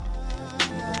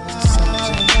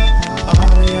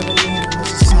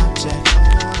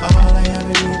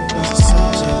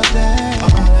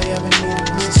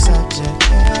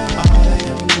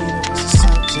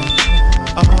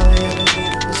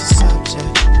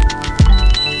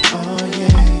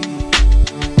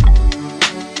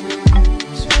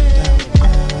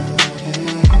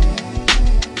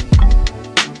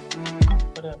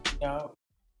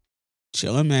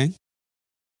Chilling, man.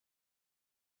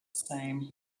 Same.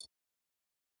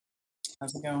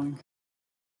 How's it going?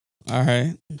 All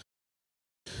right.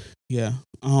 Yeah.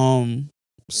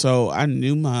 So I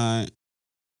knew like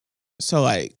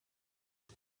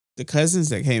the cousins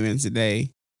that came in today,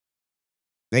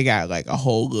 they got like a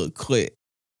whole little clique.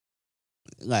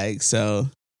 Like, so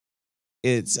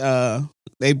it's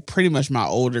they pretty much my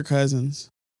older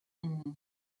cousins. Mhm.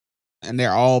 And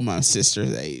they're all my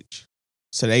sister's age.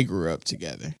 So they grew up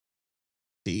together.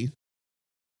 See,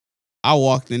 I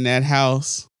walked in that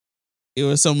house. It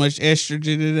was so much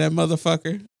estrogen in that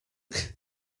motherfucker.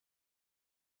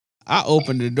 I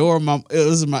opened the door.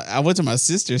 I went to my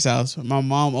sister's house. My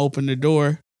mom opened the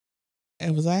door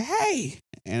and was like, "Hey!"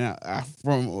 And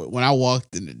from when I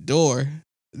walked in the door,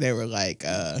 they were like,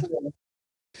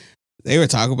 they were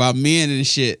talking about men and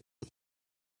shit.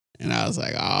 And I was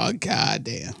like, "Oh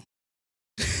goddamn!"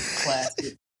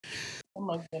 Classic. It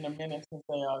must have been a minute since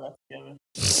they all got together.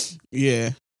 Yeah.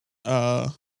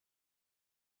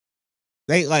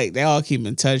 They all keep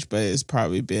in touch, but it's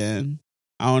probably been,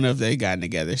 I don't know if they've gotten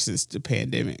together since the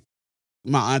pandemic.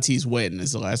 My auntie's wedding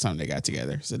is the last time they got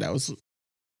together, so that was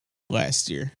last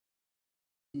year.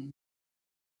 But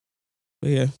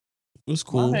yeah, it was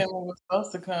cool. My family was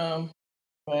supposed to come,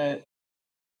 but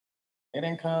they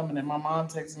didn't come. And then my mom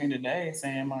texted me today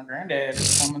saying my granddad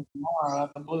is coming tomorrow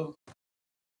out the blue.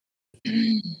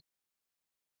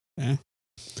 Yeah.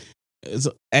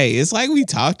 It's like we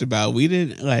talked about. We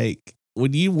didn't like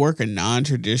when you work a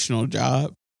non-traditional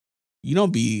job, you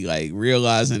don't be like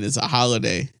realizing it's a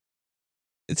holiday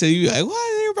until you like,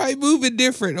 why is everybody moving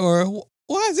different, or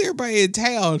why is everybody in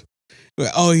town?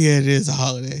 But oh yeah, it is a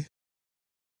holiday.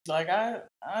 Like I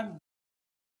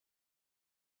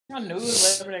knew it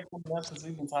was Labor Day coming up because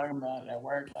we've been talking about it at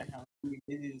work, like how busy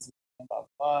it is and blah blah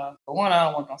blah. But one, I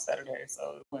don't work on Saturday,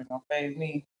 so it wasn't gonna phase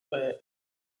me. But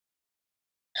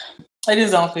I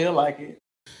just don't feel like it.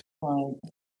 Like,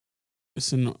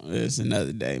 It's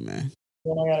another day, man.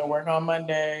 then I gotta work on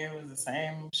Monday. It was the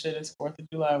same shit as 4th of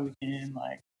July weekend.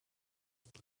 Like,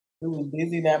 we was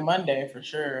busy that Monday for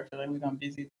sure. I feel like we're gonna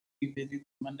be busy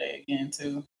Monday again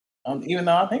too. Even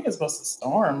though I think it's supposed to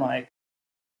storm like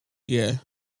Yeah,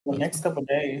 the next couple of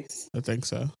days. I think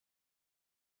so.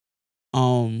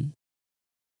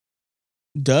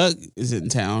 Doug is in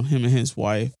town, him and his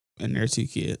wife and their 2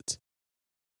 kids.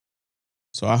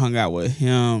 So I hung out with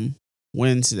him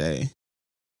Wednesday.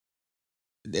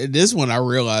 This one I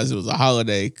realized it was a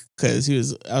holiday because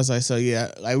I was like, so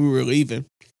yeah, like we were leaving.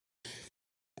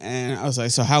 And I was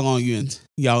like, so how long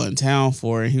y'all in town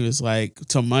for? And he was like,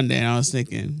 till Monday. And I was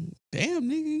thinking, damn,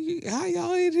 nigga, how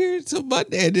y'all in here till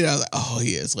Monday? And then I was like, oh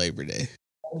yeah, it's Labor Day.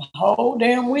 A whole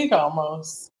damn week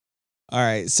almost. All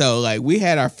right. So like we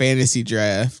had our fantasy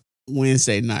draft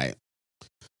Wednesday night.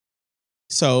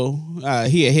 So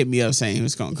he had hit me up saying he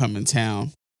was going to come in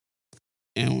town.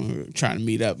 And we were trying to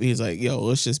meet up. He was like, yo,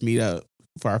 let's just meet up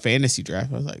for our fantasy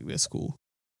draft. I was like, that's cool.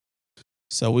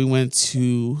 So we went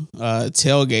to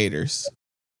Tailgaters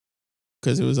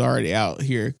because it was already out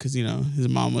here because, you know, his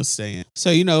mom was staying. So,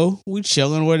 you know, we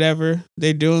chilling, whatever.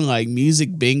 They're doing like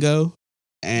music bingo.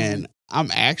 And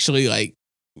I'm actually like,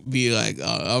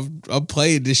 I'm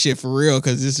playing this shit for real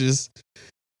because it's just,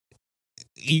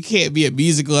 you can't be a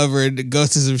music lover and go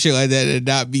to some shit like that and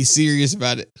not be serious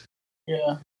about it.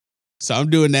 Yeah. So I'm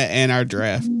doing that and our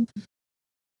draft.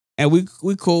 And we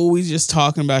cool. We just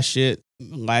talking about shit,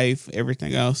 life,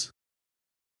 everything else.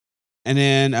 And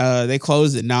then they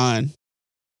closed at 9.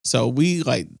 So we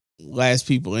like last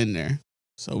people in there.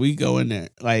 So we go in there.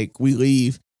 Like we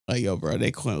leave. Like, yo, bro,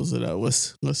 they close it up.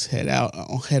 Let's head out.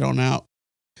 Head on out.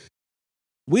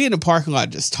 We in the parking lot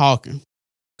just talking.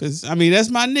 Cause I mean that's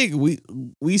my nigga. We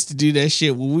used to do that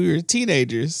shit when we were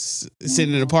teenagers,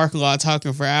 sitting in the parking lot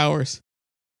talking for hours.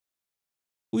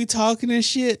 We talking and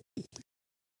shit.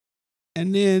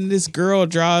 And then this girl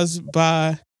drives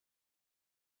by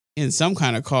in some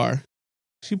kind of car.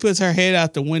 She puts her head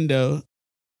out the window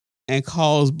and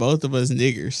calls both of us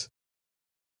niggers.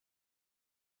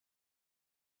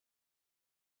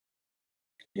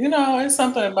 You know, it's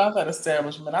something about that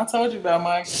establishment. I told you about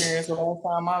my experience the last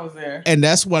time I was there. And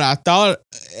that's what I thought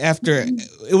after.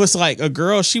 It was like a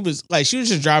girl, she was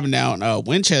just driving down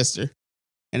Winchester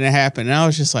and it happened. And I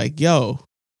was just like, yo,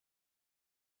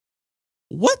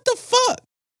 what the fuck?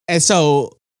 And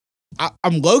so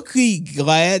I'm low-key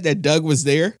glad that Doug was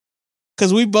there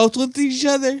because we both looked at each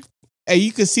other and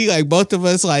you could see like both of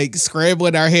us like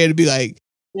scrambling our head to be like,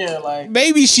 yeah, like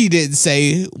maybe she didn't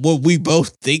say what we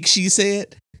both think she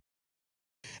said.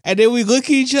 And then we look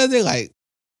at each other like,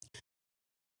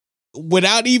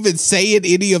 without even saying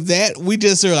any of that, we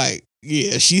just are like,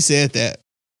 Yeah, she said that.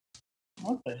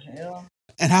 What the hell?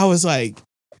 And I was like,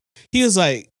 he was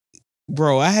like,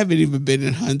 bro, I haven't even been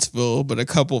in Huntsville but a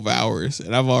couple of hours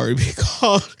and I've already been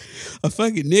called a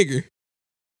fucking nigger.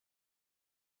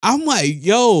 I'm like,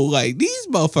 yo, like these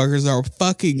motherfuckers are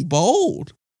fucking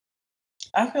bold.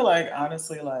 I feel like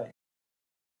honestly, like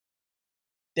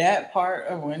that part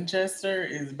of Winchester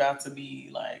is about to be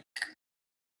like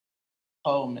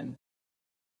Coleman,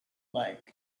 like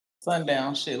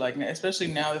sundown shit, like especially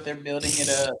now that they're building it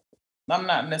up. I'm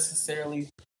not necessarily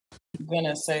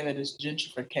gonna say that it's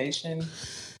gentrification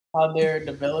how they're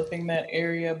developing that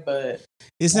area, but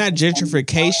It's I not think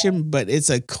gentrification, but it's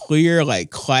a clear like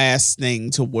class thing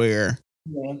to where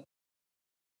yeah,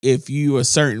 if you a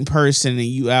certain person and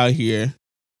you out here,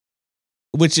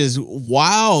 which is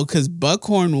wild because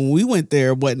Buckhorn when we went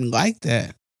there wasn't like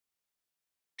that.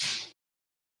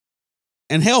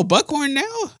 And hell, Buckhorn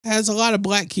now has a lot of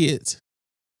black kids.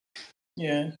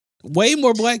 yeah, Way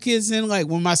more black kids than like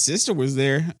when my sister was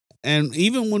there, and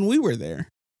even when we were there.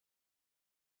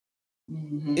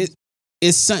 hmm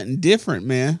It's something different,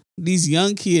 man. These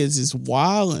young kids is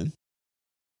wilding.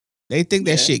 They think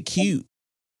that yeah. shit cute.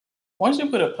 Once you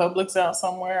put a Publix out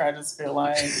somewhere, I just feel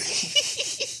like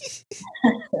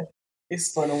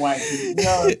it's for the white people. You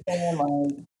know what I'm saying?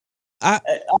 Like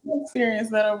I've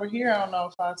experienced that over here. I don't know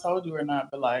if I told you or not,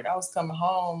 but like I was coming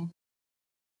home.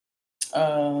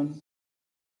 Um,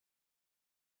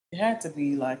 it had to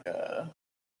be like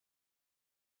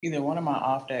either one of my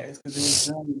off days because it was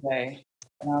during the day,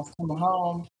 and I was coming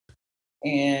home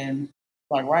and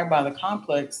like right by the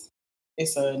complex,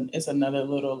 it's another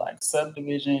little like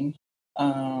subdivision.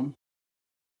 Um,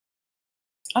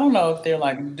 I don't know if they're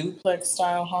like duplex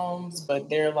style homes, but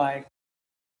they're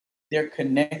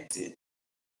connected.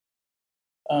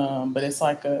 But it's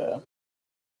like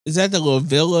Is that the little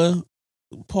villa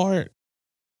part?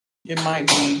 it might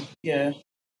be, yeah.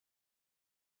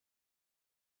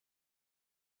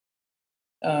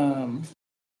 Um,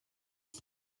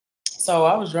 so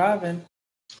I was driving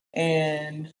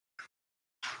and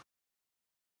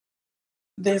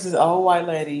there's this old white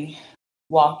lady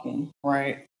walking,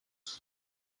 right?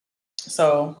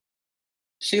 So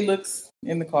she looks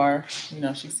in the car,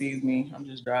 she sees me. I'm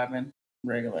just driving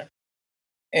regular.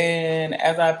 And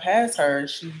as I pass her,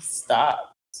 she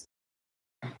stopped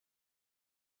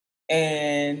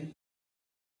and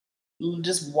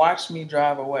just watched me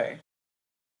drive away.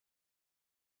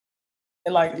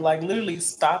 And like literally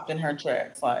stopped in her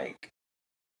tracks. Like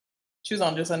she was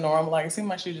on just a normal, like it seemed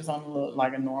like she was just on a little,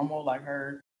 like a normal, like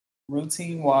her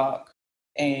routine walk.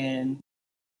 And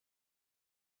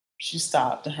she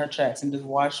stopped in her tracks and just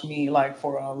watched me like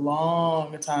for a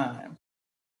long time.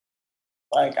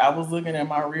 Like I was looking at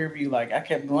my rear view, like I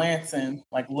kept glancing,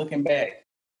 like looking back.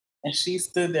 And she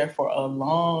stood there for a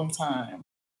long time.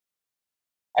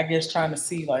 I guess trying to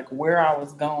see like where I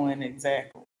was going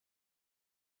exactly.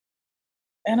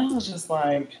 And I was just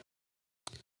like,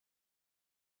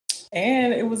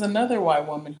 and it was another white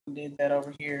woman who did that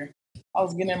over here. I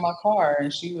was getting in my car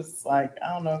and she was like, I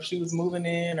don't know if she was moving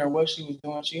in or what she was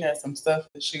doing. She had some stuff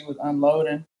that she was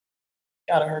unloading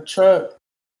out of her truck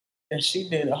and she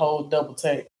did a whole double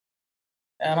take.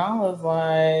 And I was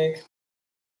like,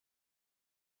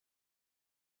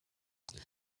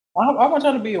 I want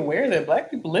y'all to be aware that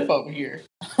black people live over here.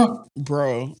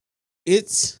 Bro,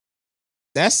 that's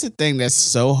the thing that's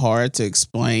so hard to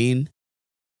explain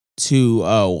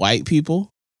to white people.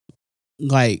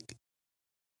 Like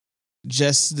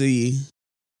just it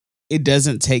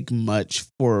doesn't take much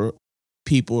for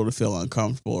people to feel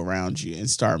uncomfortable around you and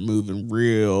start moving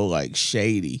real like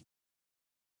shady.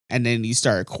 And then you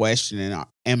start questioning,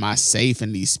 am I safe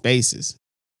in these spaces?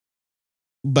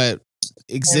 But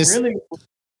And exist. really,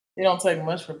 it don't take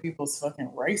much for people's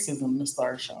fucking racism to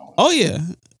start showing. Oh yeah,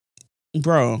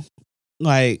 bro.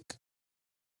 Like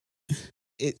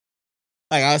it.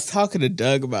 Like I was talking to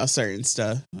Doug about certain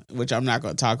stuff, which I'm not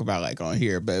going to talk about like on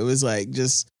here, but it was like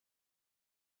just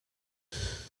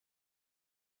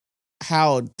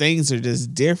how things are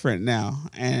just different now.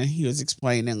 And he was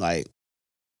explaining like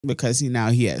because he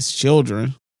has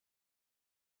children,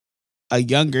 a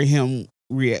younger him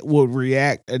would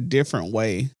react a different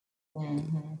way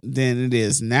Mm-hmm. than it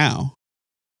is now.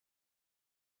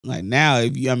 Like now,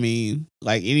 if you, I mean,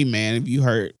 like any man, if you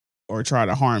hurt or try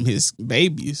to harm his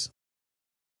babies,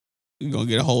 you're gonna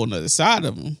get a whole nother side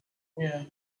of him. Yeah.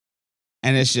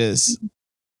 And it's just,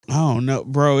 I don't know,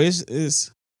 bro.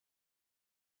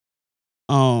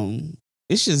 Um,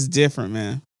 it's just different,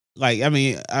 man. Like, I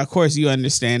mean, of course you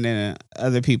understand it and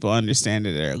other people understand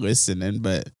it that are listening,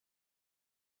 but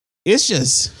it's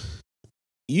just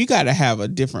you got to have a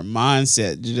different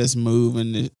mindset to just move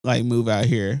and like move out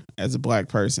here as a black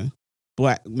person,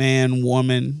 black man,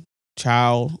 woman,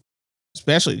 child,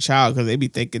 especially child, because they be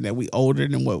thinking that we older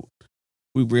than what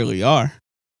we really are.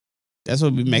 That's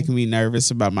what be making me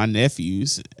nervous about my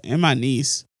nephews and my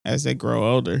niece as they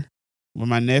grow older. When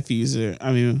my nephews are,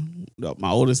 my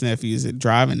oldest nephew is at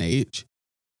driving age.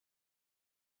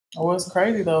 What's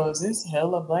crazy though is it's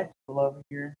hella black people over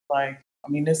here. Like,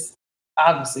 this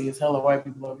obviously it's hella white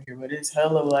people over here, but it's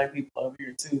hella black people over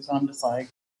here too. So I'm just like,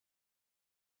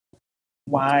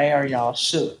 why are y'all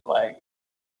shook? Like,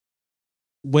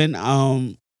 when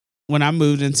I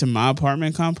moved into my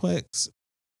apartment complex,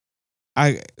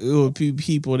 it would be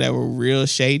people that were real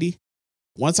shady.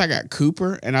 Once I got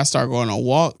Cooper and I started going on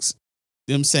walks,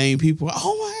 them same people,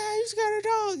 oh my God, he's got a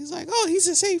dog. He's like, oh, he's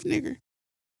a safe nigger.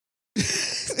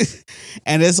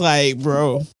 And it's like,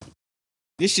 bro,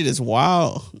 this shit is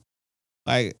wild.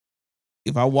 Like,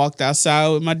 if I walked outside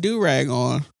with my do-rag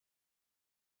on,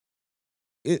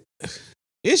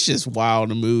 it's just wild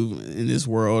to move in this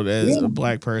world as a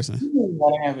black person. You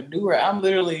gotta have a do-rag. I'm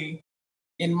literally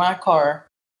in my car.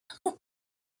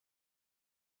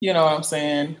 You know what I'm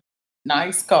saying?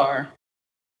 Nice car.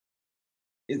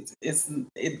 It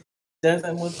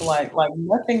doesn't look like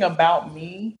nothing about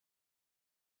me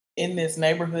in this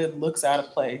neighborhood looks out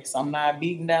of place. I'm not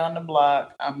beating down the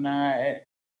block. I'm not,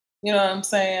 you know what I'm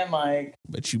saying? Like,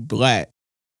 but you black.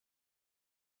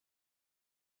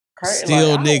 Crazy.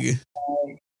 Still nigga.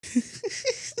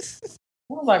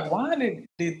 I was like, why did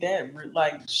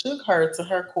that shook her to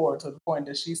her core to the point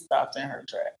that she stopped in her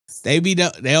tracks?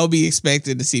 They'll be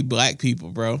expected to see black people,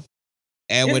 bro.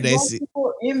 And it's when they see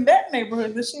people in that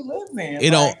neighborhood that she lives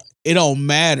in, it don't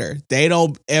matter. They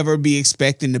don't ever be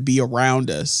expecting to be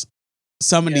around us.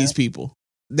 Some of these people.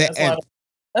 That's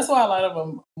why a lot of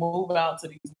them move out to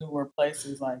these newer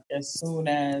places, like as soon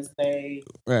as they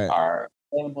are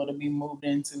able to be moved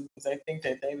into, because they think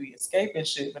that they be escaping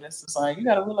shit. But it's just like, you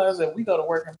got to realize that we go to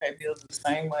work and pay bills the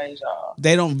same way as y'all.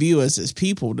 They don't view us as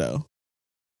people, though.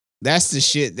 That's the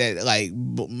shit that like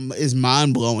is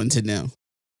mind blowing to them.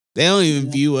 They don't even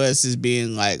view us as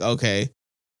being like, okay,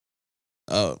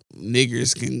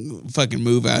 niggers can fucking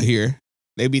move out here.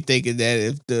 They be thinking that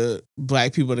if the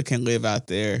black people that can live out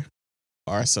there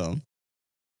are some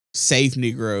safe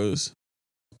Negroes,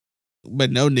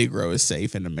 but no Negro is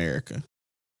safe in America.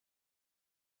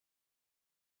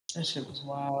 That shit was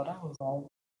wild. I was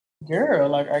like, girl,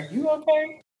 like, are you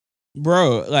okay?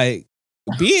 Bro, like,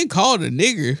 being called a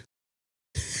nigger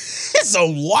is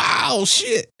some wild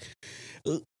shit.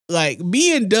 Like,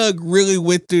 me and Doug really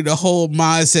went through the whole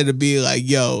mindset of being like,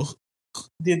 yo.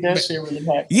 Did that shit really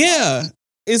happen? Yeah.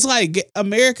 It's like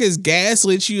America's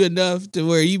gaslit you enough to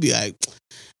where you be like,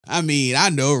 I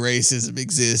know racism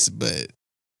exists, but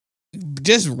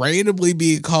just randomly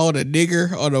being called a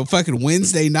nigger on a fucking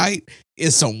Wednesday night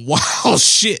is some wild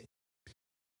shit.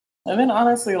 And then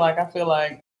honestly, like, I feel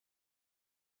like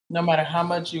no matter how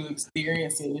much you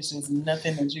experience it, it's just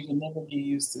nothing that you can never get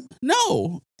used to.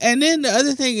 No. And then the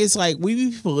other thing is like we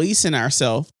be policing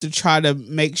ourselves to try to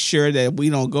make sure that we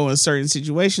don't go in certain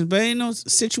situations, but ain't no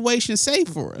situation safe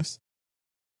for us.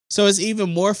 So it's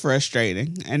even more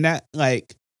frustrating. And that,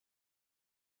 like,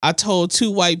 I told 2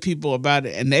 white people about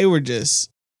it and they were just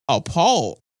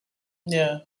appalled.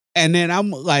 Yeah. And then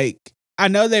I'm like, I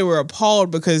know they were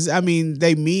appalled because,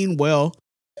 they mean well.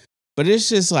 But it's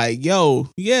just like, yo,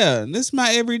 yeah, this is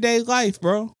my everyday life,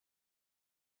 bro.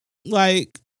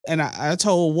 Like, and I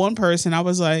told one person, I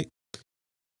was like,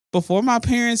 before my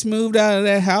parents moved out of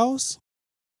that house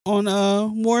on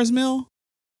Moore's Mill,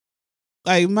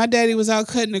 like my daddy was out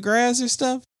cutting the grass or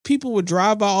stuff. People would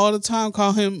drive by all the time,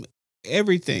 call him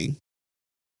everything.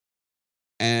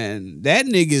 And that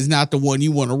nigga is not the one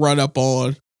you want to run up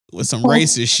on with some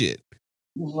racist shit.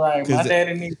 Right, my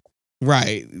daddy needs.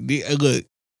 Right. Look.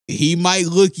 He might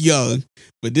look young,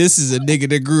 but this is a nigga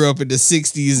that grew up in the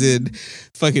 60s in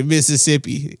fucking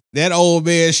Mississippi. That old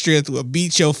man strength will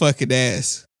beat your fucking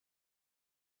ass.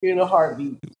 In a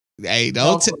heartbeat. Hey,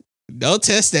 don't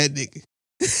test that nigga.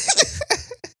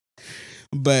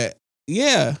 But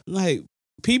yeah, like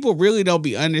people really don't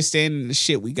be understanding the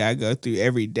shit we gotta go through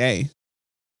every day.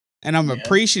 And I'm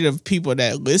appreciative of people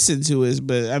that listen to us,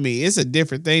 but it's a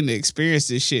different thing to experience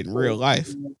this shit in real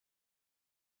life.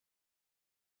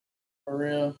 For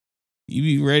real. You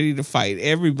be ready to fight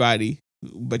everybody,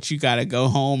 but you gotta go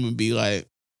home and be like,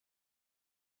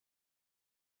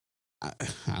 I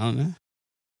don't know.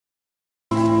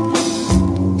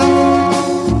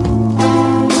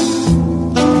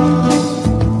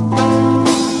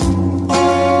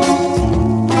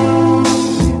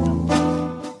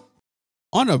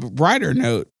 On a brighter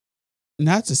note,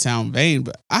 not to sound vain,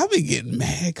 but I've been getting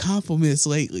mad compliments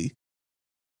lately.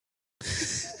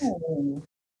 Oh, you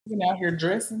been out here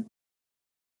dressing,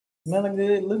 smelling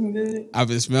good, looking good. I've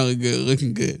been smelling good,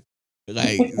 looking good.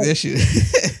 Like this shit.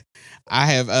 I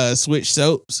have switched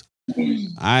soaps.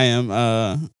 I am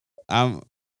I'm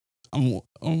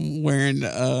wearing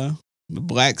the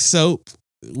black soap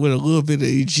with a little bit of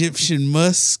Egyptian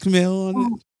musk smell on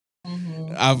it.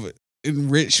 Mm-hmm. I've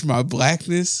enriched my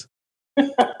blackness.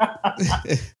 And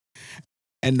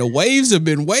the waves have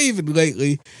been waving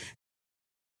lately.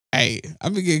 Hey,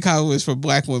 I've been getting compliments from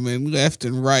black women left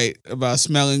and right about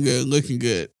smelling good, looking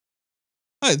good.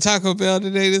 I had Taco Bell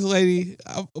today. This lady,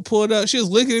 I pulled up. She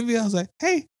was looking at me. I was like,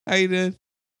 "Hey, how you doing?"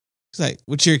 She's like,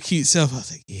 "What's your cute self?" I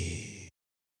was like, "Yeah."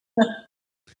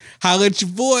 Holla at your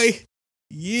boy.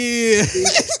 Yeah.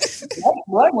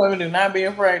 Black women do not be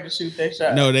afraid to shoot their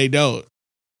shot. No, they don't.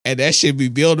 And that should be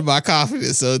building my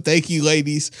confidence. So thank you,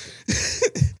 ladies.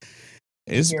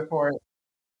 I'm here for it.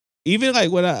 Even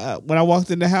like when I walked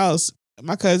in the house,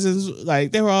 my cousins,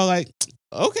 like, they were all like,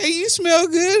 "Okay, you smell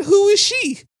good. Who is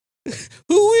she?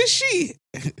 Who is she?"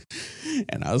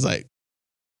 And I was like,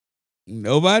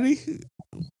 "Nobody."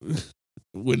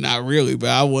 Well, not really,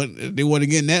 but they want to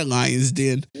get in that lion's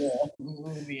den. Yeah,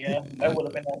 that would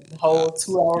have been a whole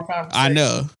 2-hour conversation. I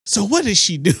know. So what does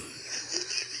she do?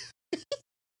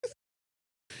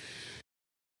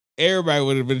 Everybody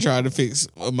would have been trying to fix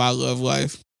my love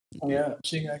life. Yeah,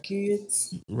 she got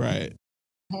kids. Right.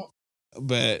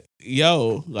 But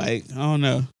yo, like, I don't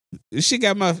know. This shit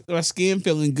got my skin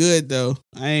feeling good though.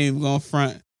 I ain't even gonna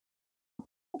front.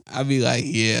 I'll be like,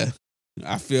 yeah,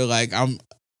 I feel like I'm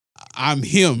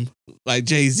him, like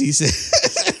Jay-Z said.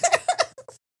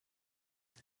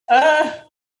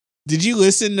 Did you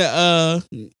listen to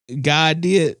God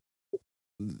Did?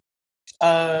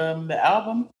 The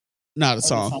album? Not a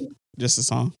song. Just a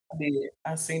song. I did.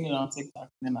 I seen it on TikTok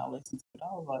and then I listened to it. I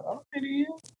was like, okay, yeah.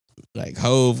 Like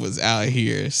Hove was out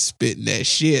here spitting that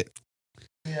shit.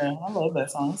 Yeah, I love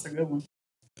that song. It's a good one.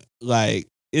 Like,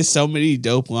 it's so many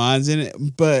dope lines in it,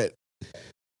 but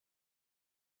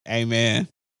hey man,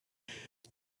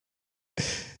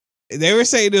 they were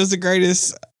saying it was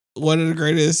one of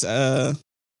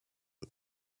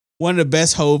the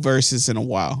best Hove verses in a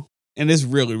while, and it's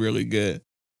really, really good.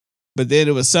 But then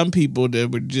there was some people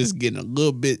that were just getting a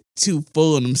little bit too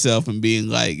full of themselves and being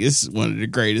like, "It's one of the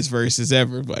greatest verses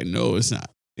ever." Like, no, it's not.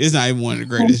 It's not even one of the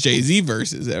greatest Jay-Z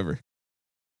verses ever.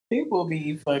 People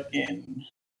be fucking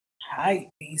hype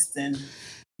beasting.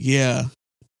 Yeah.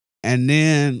 And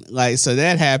then, like, so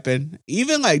that happened.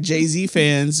 Even like Jay-Z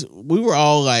fans, we were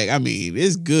all like, I mean,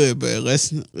 it's good, but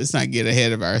let's not get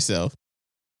ahead of ourselves.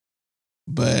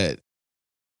 But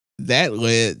that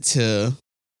led to,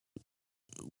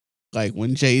 like,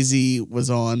 when Jay-Z was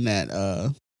on that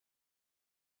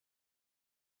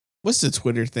what's the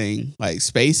Twitter thing? Like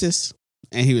Spaces,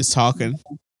 and he was talking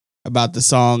about the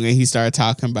song, and he started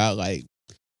talking about like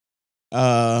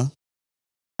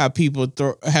how people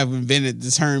have invented the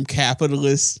term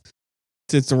capitalist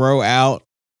to throw out,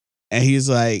 and he's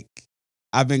like,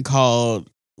 we've been called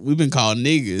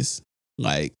niggas.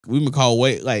 Like, we've been called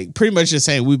way, like, pretty much just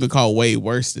saying we've been called way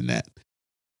worse than that.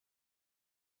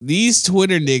 These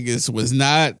Twitter niggas was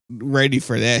not ready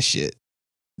for that shit.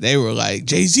 They were like,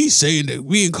 Jay-Z saying that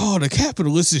being called a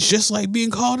capitalist is just like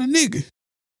being called a nigga.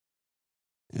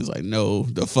 It's like, no,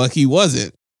 the fuck he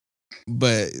wasn't.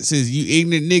 But since you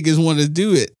ignorant niggas want to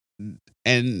do it,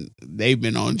 and they've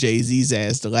been on Jay-Z's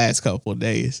ass the last couple of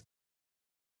days,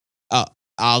 a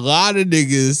lot of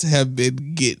niggas have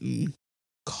been getting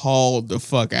called the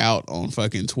fuck out on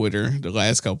fucking Twitter the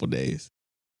last couple of days.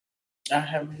 I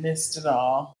have missed it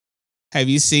all. Have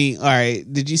you seen, all right,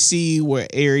 did you see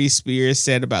what Aries Spears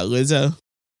said about Lizzo?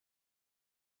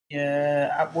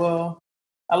 Yeah,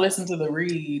 I listened to the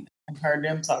read and heard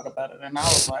them talk about it, and I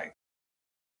was like,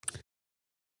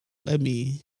 Let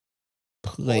me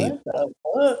play. what the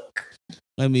fuck?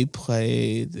 Let me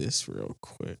play this real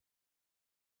quick.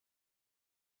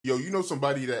 Yo, you know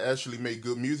somebody that actually make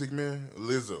good music, man?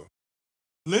 Lizzo.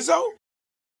 Lizzo?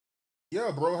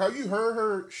 Yeah, bro. Have you heard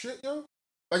her shit, yo?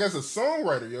 Like, as a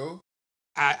songwriter, yo.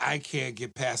 I can't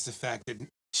get past the fact that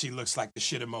she looks like the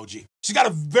shit emoji. She's got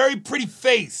a very pretty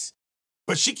face,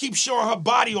 but she keeps showing her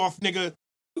body off, nigga.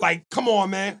 Like, come on,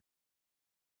 man.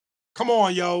 Come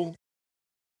on, yo.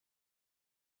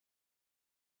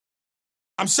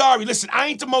 I'm sorry. Listen, I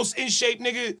ain't the most in shape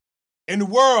nigga in the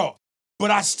world,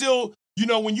 but I still, you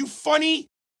know, when you funny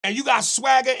and you got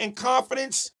swagger and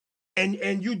confidence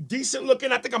and you decent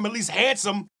looking, I think I'm at least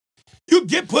handsome, you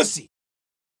get pussy.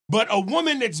 But a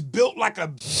woman that's built like a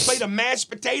plate of mashed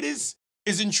potatoes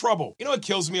is in trouble. You know what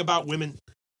kills me about women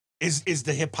is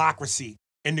the hypocrisy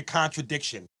and the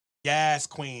contradiction. Yes,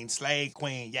 queen, slay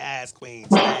queen. Yes, queen,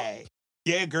 slay.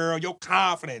 Yeah, girl, your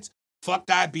confidence. Fuck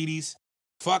diabetes.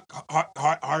 Fuck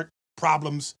heart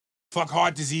problems. Fuck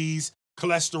heart disease,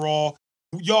 cholesterol.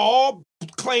 Y'all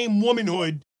claim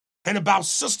womanhood and about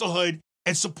sisterhood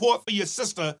and support for your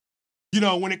sister,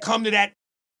 when it come to that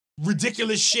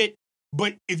ridiculous shit.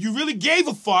 But if you really gave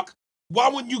a fuck, why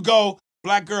wouldn't you go,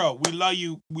 black girl, we love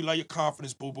you. We love your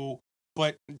confidence, boo-boo.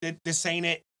 But this ain't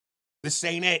it. This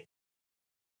ain't it.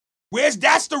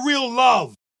 That's the real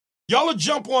love. Y'all will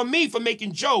jump on me for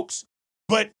making jokes,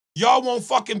 but y'all won't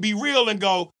fucking be real and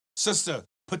go, sister,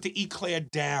 put the eclair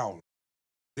down.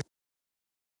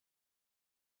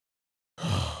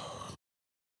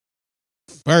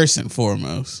 First and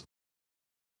foremost,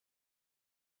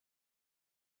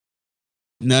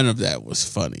 none of that was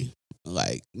funny.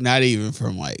 Like, not even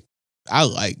from I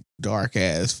like dark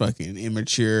ass fucking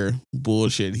immature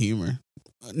bullshit humor.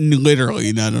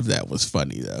 Literally none of that was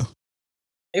funny though.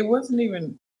 It wasn't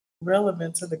even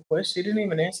relevant to the question. She didn't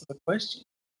even answer the question.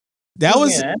 That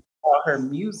was about her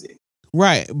music.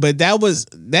 Right. But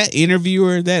that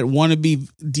interviewer, that wannabe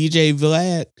DJ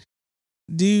Vlad,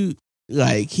 dude,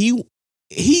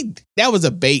 that was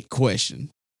a bait question.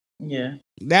 Yeah.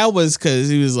 That was because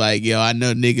he was like, yo, I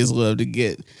know niggas love to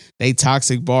get they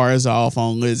toxic bars off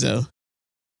on Lizzo.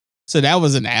 So that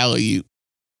was an alley-oop.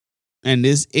 And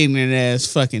this ignorant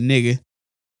ass fucking nigga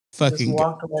just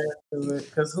walked away to it.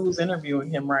 Because who's interviewing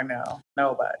him right now?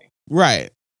 Nobody. Right.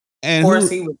 And of course,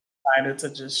 he was excited to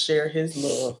just share his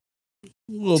little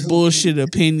bullshit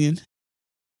opinion.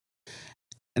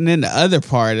 And then the other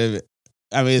part of it,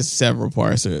 I mean, it's several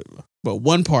parts of it, but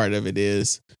one part of it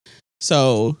is,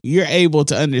 so you're able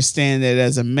to understand that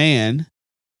as a man,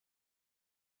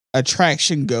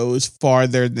 attraction goes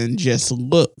farther than just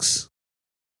looks.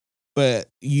 But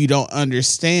you don't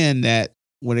understand that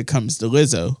when it comes to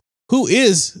Lizzo, who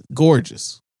is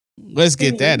gorgeous. Let's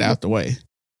get that out the way.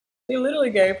 He literally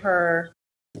gave her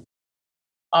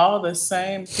all the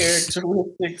same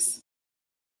characteristics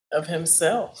of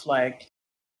himself. Like,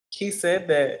 he said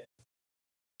that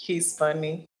he's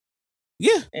funny.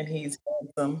 Yeah. And he's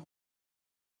handsome.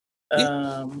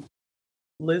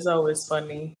 Lizzo is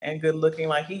funny and good looking.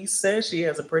 Like, he says she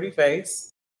has a pretty face.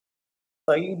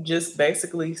 So you just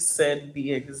basically said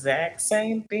the exact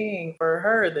same thing for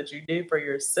her that you did for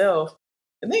yourself.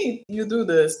 And then you threw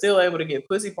the still able to get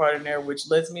pussy part in there, which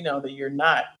lets me know that you're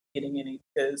not getting any.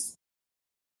 Because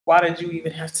why did you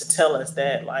even have to tell us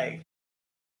that? Like,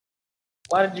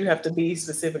 why did you have to be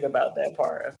specific about that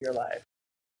part of your life?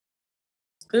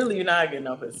 Clearly, you're not getting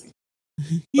no pussy.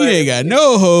 You ain't got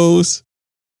no hoes.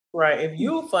 Right. If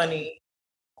you funny,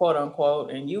 quote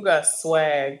unquote, and you got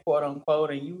swag, quote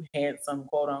unquote, and you handsome,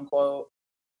 quote unquote,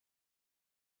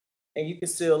 and you can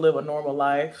still live a normal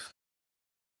life,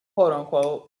 quote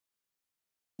unquote,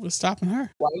 what's stopping her?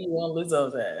 Why are you on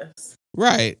Lizzo's ass?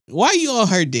 Right. Why you on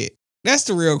her dick? That's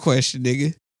the real question,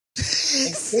 nigga.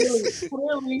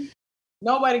 Clearly,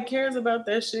 nobody cares about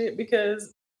that shit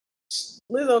because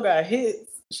Lizzo got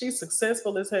hits. She's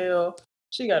successful as hell.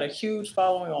 She got a huge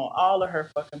following on all of her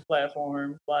fucking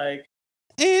platforms. Like,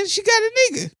 and she got a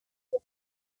nigga.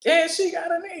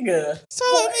 So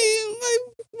what? I mean,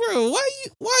 bro,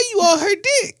 why you on her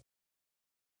dick?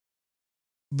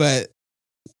 But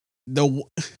the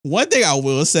one thing I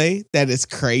will say that is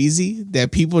crazy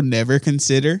that people never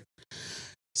consider.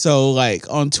 So, like,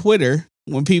 on Twitter,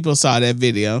 when people saw that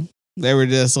video, they were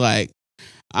just like,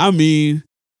 I mean,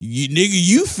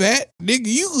 you fat. Nigga,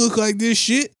 you look like this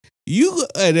shit.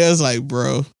 And I was like,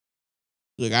 bro,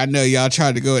 look, I know y'all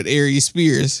tried to go at Aries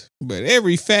Spears, but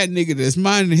every fat nigga that's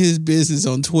minding his business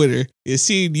on Twitter is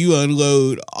seeing you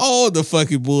unload all the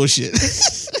fucking bullshit.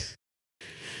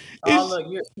 Look,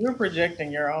 you're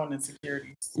projecting your own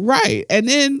insecurities. Right. And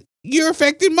then you're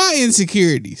affecting my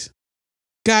insecurities.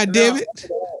 God damn it.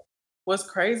 What's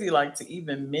crazy, like, to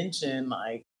even mention,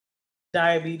 like,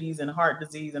 diabetes and heart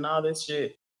disease and all this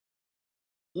shit.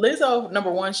 Lizzo,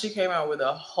 number one, she came out with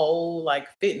a whole, like,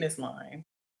 fitness line.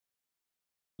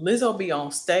 Lizzo be on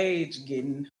stage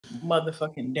getting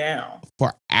motherfucking down.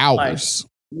 For hours.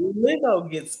 Like,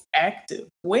 Lizzo gets active.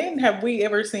 When have we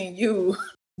ever seen you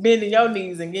bending your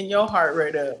knees and getting your heart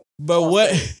rate up? But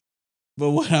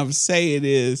what I'm saying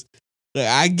is, like,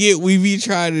 I get we be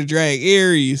trying to drag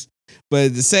Aries, but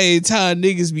at the same time,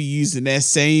 niggas be using that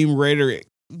same rhetoric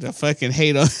to fucking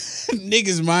hate on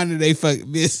niggas minding they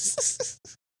fucking business.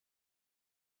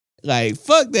 Like,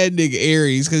 fuck that nigga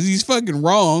Aries, because he's fucking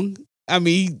wrong. I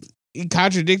mean, he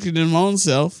contradicted his own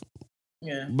self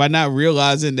by not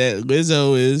realizing that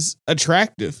Lizzo is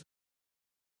attractive.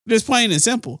 Just plain and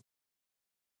simple.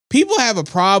 People have a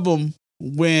problem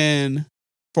when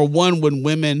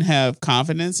women have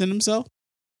confidence in themselves,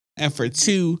 and for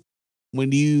two,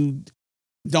 when you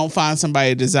don't find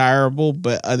somebody desirable,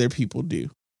 but other people do.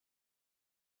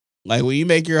 Like when you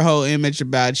make your whole image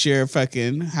about your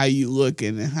fucking how you look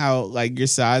and how like your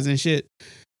size and shit,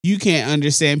 you can't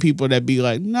understand people that be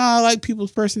like, nah, I like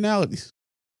people's personalities.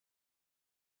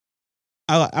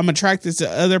 I'm attracted to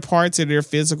other parts of their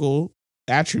physical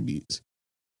attributes.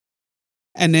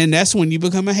 And then that's when you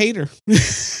become a hater.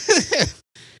 It's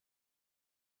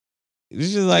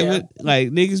just like, like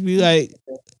niggas be like,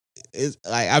 it's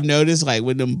like I've noticed like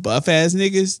with them buff ass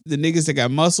niggas, the niggas that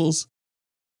got muscles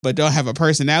but don't have a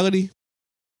personality,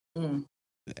 them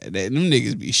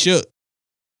niggas be shook.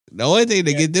 The only thing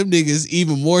that get them niggas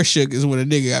even more shook is when a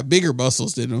nigga got bigger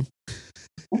muscles than them.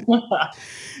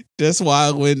 That's why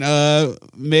when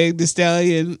Meg Thee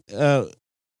Stallion,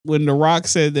 when The Rock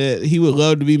said that he would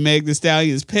love to be Meg Thee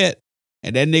Stallion's pet,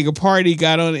 and that nigga Party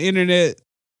got on the internet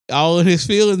all of his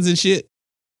feelings and shit.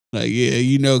 Like, yeah,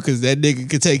 you know, because that nigga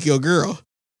could take your girl.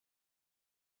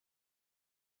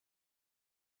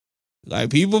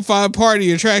 Like, people find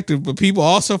Party attractive, but people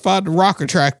also find The Rock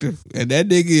attractive. And that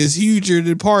nigga is huger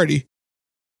than Party.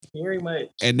 Very much.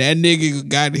 And that nigga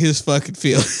got his fucking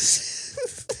feelings.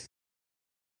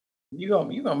 You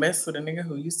gonna mess with a nigga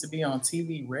who used to be on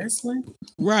TV wrestling?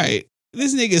 Right.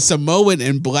 This nigga is Samoan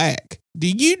and black. Do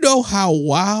you know how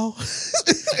wild?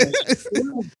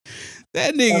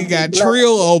 That nigga got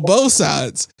trill on both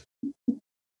sides.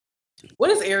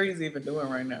 What is Aries even doing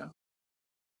right now?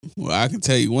 Well, I can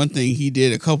tell you one thing he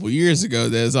did a couple years ago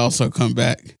that has also come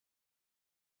back.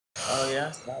 Oh, yeah,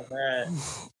 I saw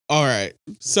that. All right.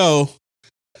 So,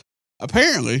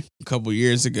 apparently, a couple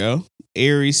years ago,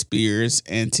 Aries Spears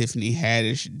and Tiffany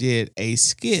Haddish did a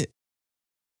skit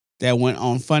that went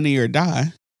on Funny or Die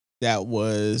that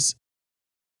was,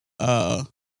 I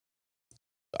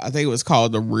think it was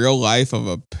called The Real Life of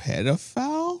a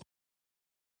Pedophile.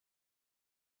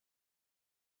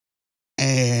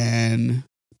 And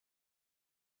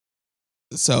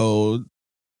so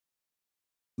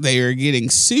they are getting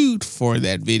sued for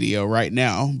that video right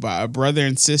now by a brother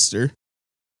and sister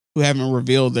who haven't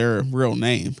revealed their real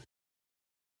name.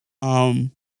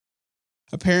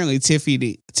 Apparently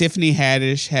Tiffany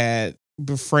Haddish had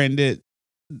befriended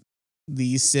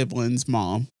these siblings'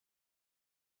 mom,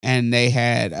 and they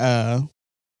had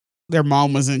their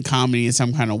mom was in comedy in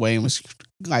some kind of way and was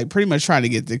like pretty much trying to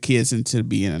get the kids into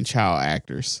being child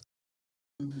actors.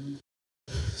 Mm-hmm.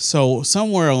 So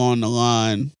somewhere along the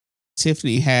line,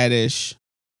 Tiffany Haddish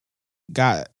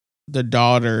got the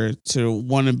daughter to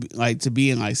want to to be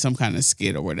in like some kind of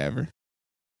skit or whatever.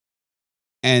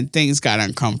 And things got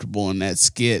uncomfortable in that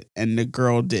skit, and the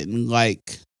girl didn't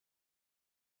like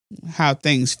how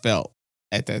things felt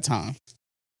at that time.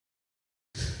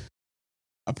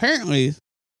 Apparently,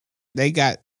 they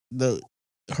got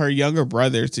her younger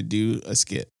brother to do a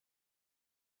skit,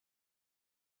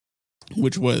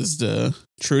 which was the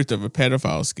Truth of a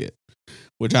Pedophile skit,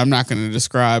 which I'm not going to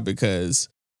describe because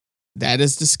that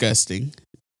is disgusting.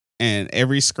 And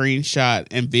every screenshot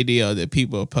and video that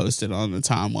people have posted on the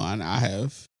timeline, I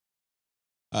have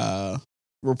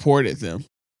reported them.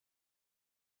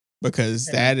 Because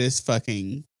that is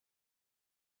fucking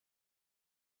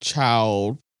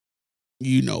child,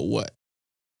 you know what.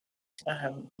 I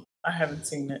haven't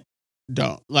seen it.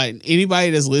 Don't. Like,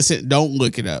 anybody that's listening, don't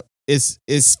look it up. It's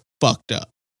fucked up.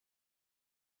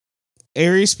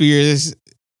 Aries Spears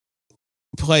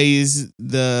plays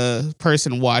the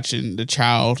person watching the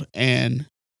child, and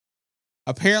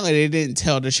apparently they didn't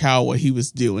tell the child what he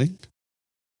was doing.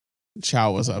 The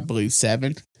child was, I believe,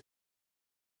 7.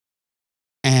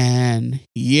 And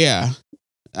yeah,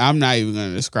 I'm not even going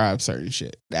to describe certain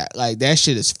shit. That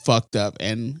shit is fucked up.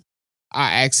 And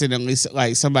I accidentally,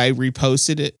 like, somebody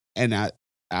reposted it, and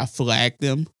I flagged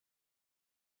them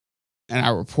and I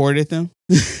reported them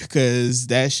because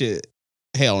that shit,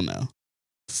 hell no.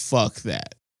 Fuck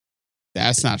that.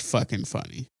 That's not fucking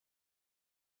funny.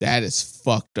 That is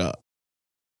fucked up.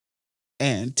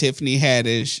 And Tiffany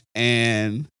Haddish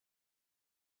and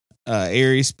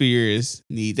Aries Spears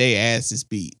need their asses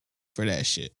beat for that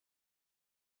shit.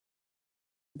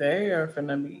 They are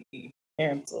finna be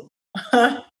canceled.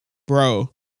 Bro,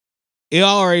 it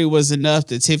already was enough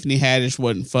that Tiffany Haddish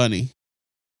wasn't funny.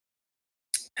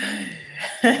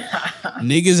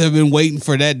 Niggas have been waiting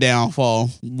for that downfall,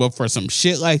 but for some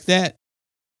shit like that,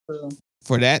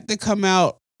 for that to come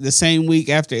out the same week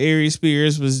after Aries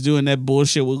Spears was doing that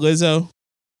bullshit with Lizzo,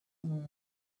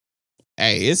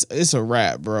 hey, it's a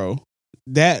wrap, bro.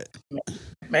 that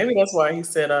Maybe that's why he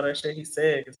said all that shit he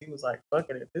said, because he was like, fuck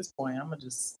it, at this point, I'm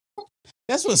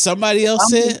that's what somebody else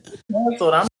said.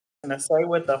 canceled. I'm gonna say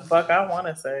what the fuck I want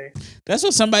to say. That's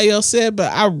what somebody else said,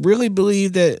 but I really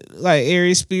believe that like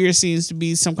Aries Spears seems to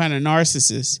be some kind of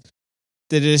narcissist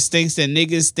that just thinks that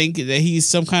niggas think that he's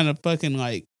some kind of fucking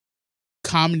like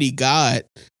comedy god.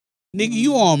 Nigga,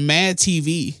 you on Mad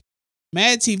TV.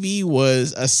 Mad TV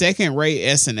was a second-rate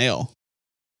SNL.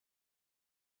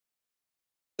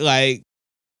 Like,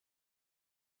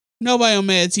 nobody on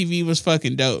Mad TV was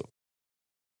fucking dope.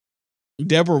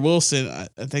 Deborah Wilson, I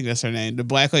think that's her name, the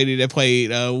black lady that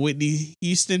played Whitney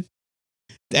Houston.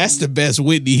 That's the best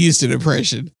Whitney Houston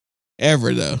impression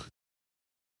ever, though.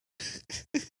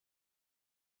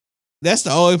 That's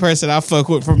the only person I fuck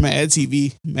with from Mad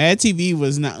TV. Mad TV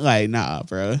was not like, nah,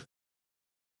 bro.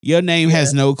 Your name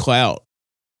has no clout.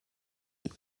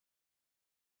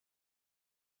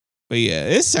 But yeah,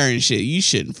 it's certain shit you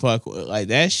shouldn't fuck with. Like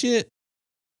that shit.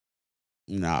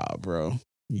 Nah, bro.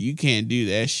 You can't do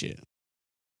that shit.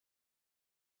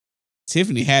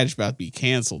 Tiffany Haddish about to be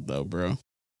canceled though, bro.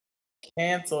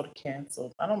 Canceled.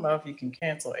 I don't know if you can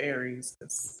cancel Aries.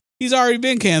 He's already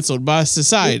been canceled by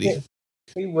society.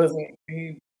 He wasn't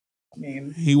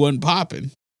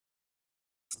popping.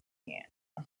 Yeah.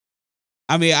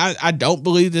 I mean, I don't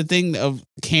believe the thing of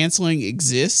canceling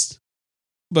exists.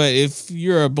 But if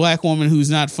you're a black woman who's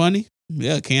not funny,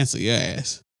 they'll cancel your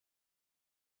ass.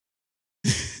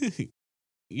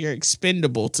 You're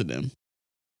expendable to them.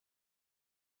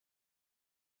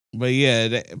 But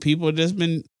yeah, people just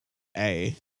been,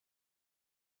 hey,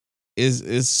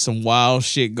 is some wild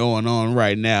shit going on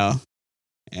right now,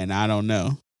 and I don't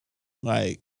know,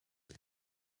 like,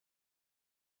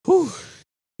 whew,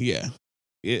 yeah,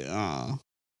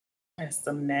 that's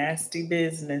some nasty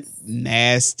business.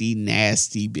 Nasty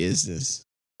business.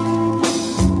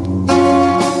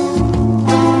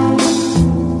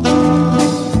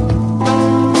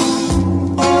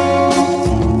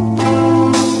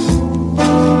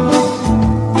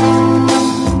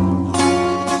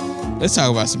 Let's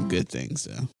talk about some good things,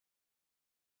 though.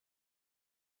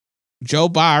 Joe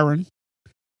Byron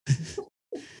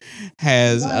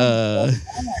has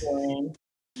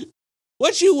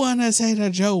what you want to say to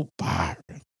Joe Byron?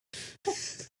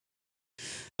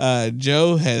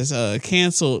 Joe has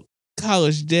canceled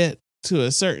college debt to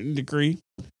a certain degree.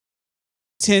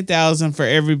 $10,000 for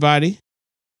everybody,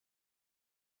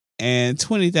 and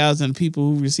 20,000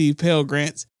 people who receive Pell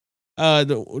Grants.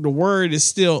 The word is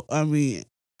still, I mean,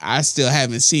 I still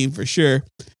haven't seen for sure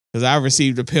because I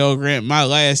received a Pell Grant my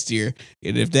last year,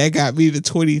 and if that got me to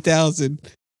 20,000,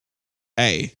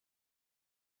 hey,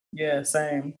 yeah,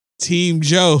 same. Team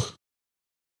Joe.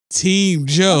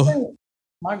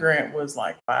 My grant was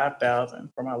like 5,000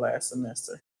 for my last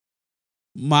semester.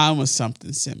 Mine was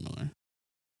something similar.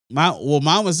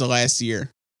 Mine was the last year.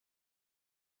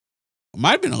 It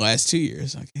might have been the last 2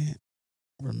 years. I can't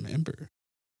remember.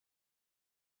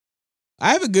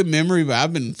 I have a good memory, but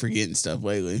I've been forgetting stuff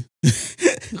lately.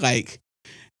 Like,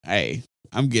 hey,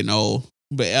 I'm getting old.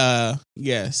 But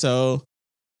yeah, so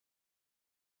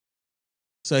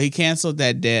he canceled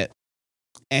that debt,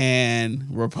 and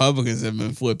Republicans have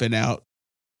been flipping out,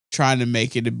 trying to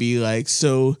make it to be like,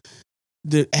 so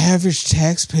the average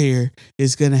taxpayer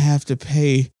is going to have to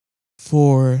pay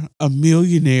for a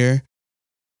millionaire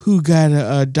who got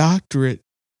a doctorate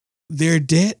their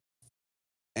debt.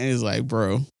 And it's like,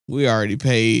 bro, we already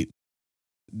paid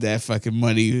that fucking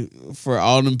money for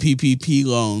all them PPP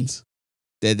loans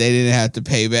that they didn't have to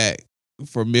pay back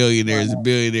for millionaires and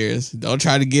billionaires. Don't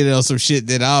try to get on some shit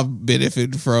that I'll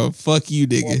benefit from. Fuck you,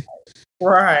 nigga.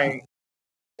 Right.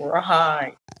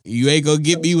 You ain't gonna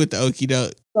get me with the okie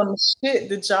doke. Some shit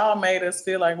that y'all made us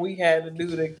feel like we had to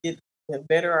do to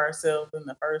better ourselves in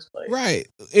the first place. Right.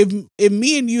 If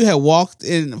me and you had walked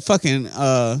in fucking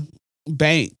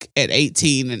bank at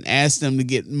 18 and asked them to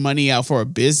get money out for a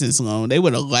business loan, they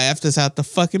would have laughed us out the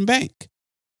fucking bank.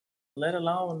 Let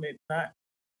alone it not,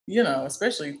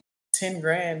 especially 10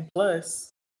 grand plus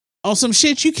on some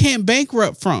shit you can't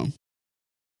bankrupt from.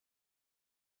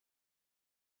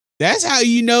 That's how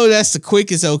you know that's the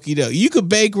quickest okie doke. You could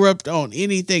bankrupt on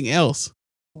anything else.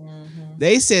 Mm-hmm.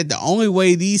 They said the only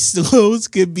way these loans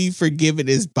could be forgiven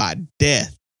is by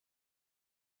death.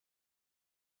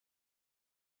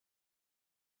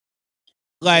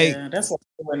 Like, yeah, that's why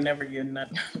I would never give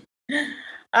nothing.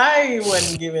 I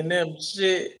wasn't giving them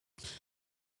shit.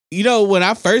 When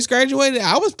I first graduated,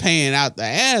 I was paying out the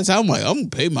ass. I'm like, I'm gonna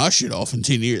pay my shit off in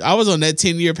 10 years. I was on that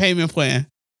 10-year payment plan.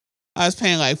 I was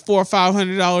paying like $400 or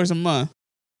 $500 a month.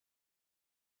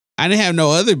 I didn't have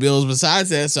no other bills besides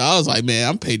that, so I was like, man,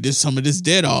 I'm paying some of this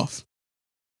debt off.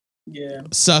 Yeah.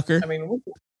 Sucker. I mean,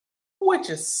 which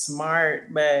is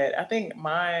smart, but I think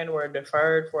mine were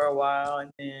deferred for a while,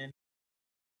 and then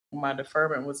when my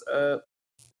deferment was up,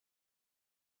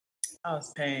 I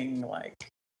was paying like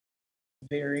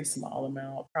very small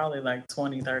amount, probably like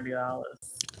 $20, $30.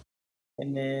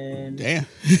 And then Damn.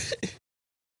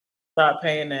 stopped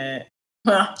paying that.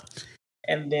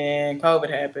 And then COVID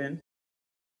happened.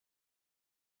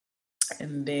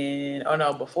 And then, oh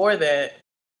no, before that,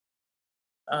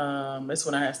 that's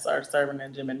when I had started serving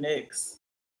at Jim and Nick's.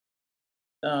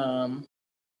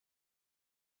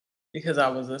 Because I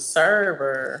was a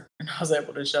server and I was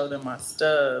able to show them my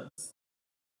stubs.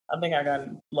 I think I got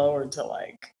lowered to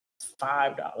like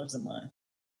 $5 a month.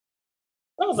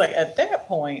 I was like, at that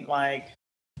point, like,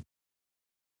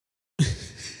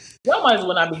 y'all might as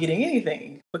well not be getting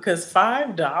anything because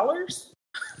 $5?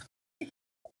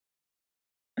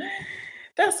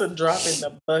 That's a drop in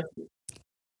the bucket.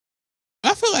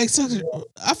 I feel like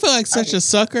such a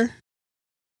sucker.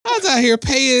 I was out here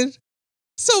paying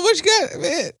so much. God,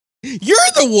 man, you're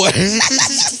the one.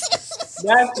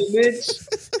 That's the bitch.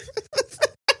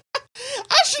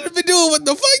 I should have been doing what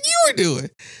the fuck you were doing.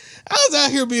 I was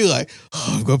out here being like,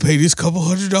 oh, I'm gonna pay these couple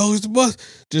 $100 a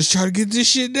month, just try to get this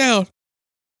shit down.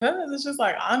 Because it's just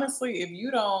like, honestly, if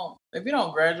you don't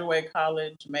graduate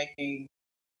college making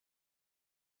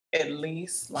at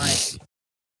least like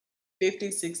 50,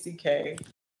 60K,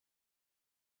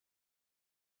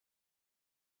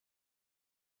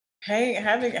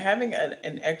 having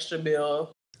an extra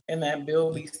bill, and that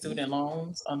bill be student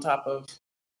loans on top of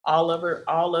all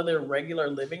other regular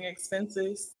living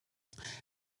expenses.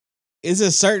 It's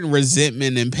a certain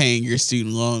resentment in paying your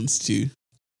student loans too.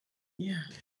 Yeah.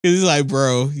 It's like,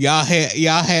 bro, y'all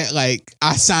had like,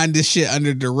 I signed this shit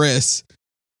under duress.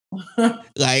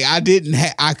 Like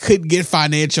I couldn't get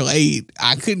financial aid.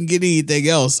 I couldn't get anything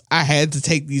else. I had to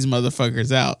take these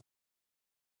motherfuckers out.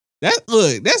 That's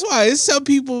why it's some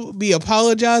people be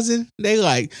apologizing. They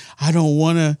like, I don't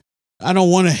want a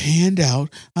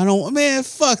handout. Man,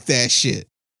 fuck that shit.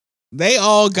 They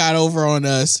all got over on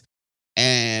us,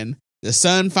 and the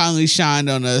sun finally shined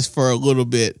on us for a little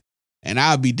bit, and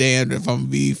I'll be damned if I'm gonna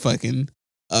be fucking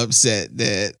upset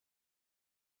that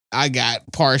I got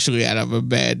partially out of a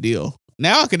bad deal.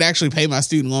 Now I can actually pay my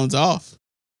student loans off.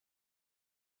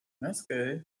 That's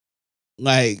good.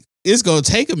 Like, it's gonna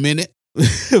take a minute,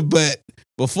 but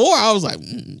before I was like,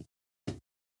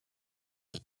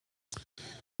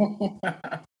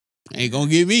 ain't gonna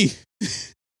get me.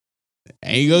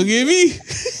 Ain't gonna get me.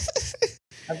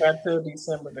 I got till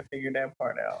December to figure that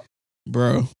part out.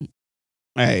 Bro,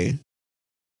 hey,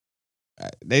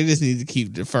 they just need to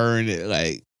keep deferring it.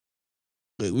 Like,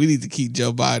 we need to keep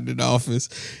Joe Biden in office.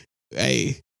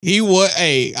 Hey,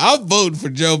 I'm voting for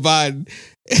Joe Biden.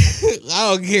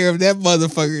 I don't care if that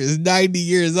motherfucker is 90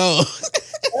 years old.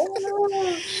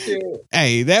 Oh, shit.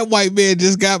 Hey, that white man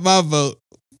just got my vote.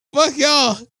 Fuck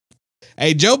y'all.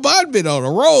 Hey, Joe Biden been on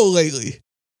a roll lately.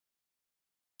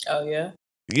 Oh, yeah?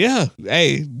 Yeah.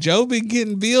 Hey, Joe been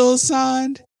getting bills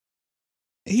signed.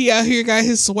 He out here got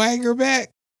his swagger back.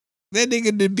 That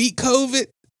nigga done beat COVID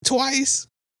twice.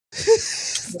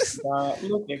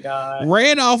 Look at God.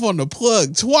 Ran off on the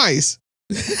plug twice.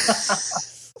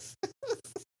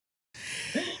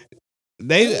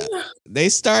 They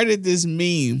started this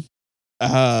meme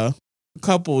a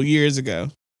couple years ago.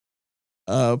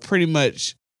 Pretty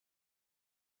much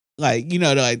like, you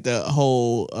know, like the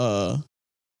whole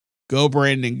Go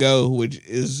Brandon Go, which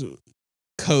is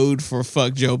code for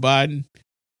fuck Joe Biden.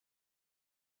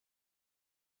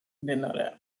 Didn't know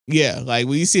that. Yeah, like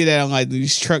when you see that on like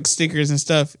these truck stickers and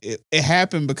stuff, it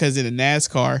happened because in the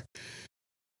NASCAR,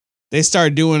 they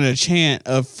started doing a chant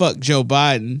of fuck Joe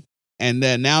Biden, and the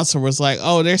announcer was like,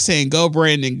 oh, they're saying go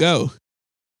Brandon go.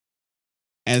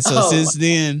 And so since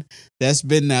then, that's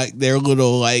been like their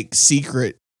little like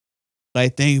secret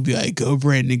like thing, be like go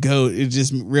Brandon go. It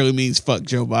just really means fuck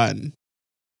Joe Biden.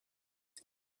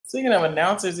 Speaking of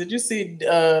announcers, did you see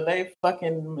they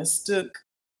fucking mistook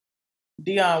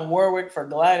Dionne Warwick for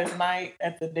Gladys Knight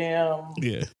at the damn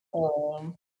Yeah. I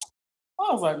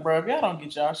was like, bro, if y'all don't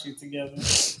get y'all shit together.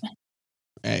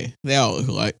 Hey, they all look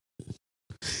like.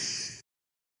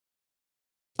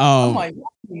 I'm like,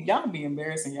 y'all be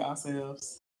embarrassing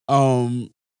yourselves.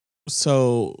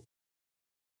 So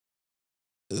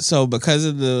because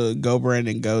of the Go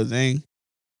Brandon Go thing,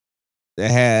 they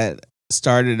had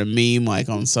started a meme like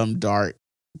on some dark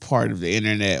part of the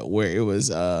internet where it was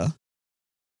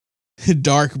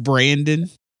Dark Brandon,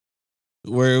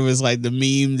 where it was like the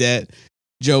meme that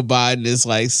Joe Biden is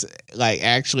like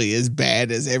actually as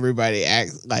bad as everybody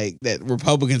acts, like that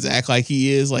Republicans act like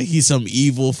he is, like he's some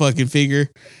evil fucking figure.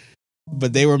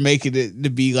 but they were making it to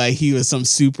be like he was some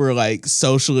super like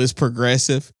socialist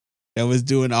progressive that was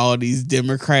doing all these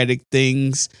democratic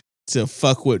things to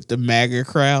fuck with the MAGA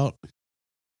crowd.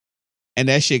 And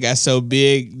that shit got so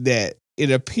big that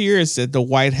it appears that the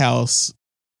White House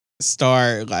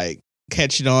started like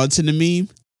catching on to the meme.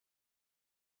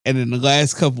 And in the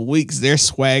last couple weeks, their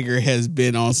swagger has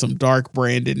been on some dark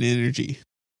Brandon energy.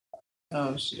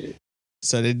 Oh shit.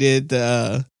 So they did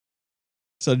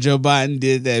so Joe Biden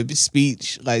did that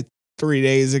speech like 3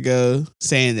 days ago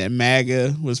saying that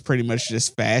MAGA was pretty much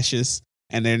just fascists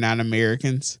and they're not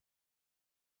Americans.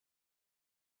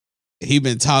 He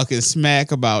been talking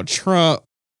smack about Trump.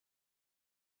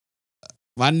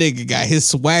 My nigga got his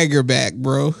swagger back,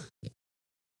 bro.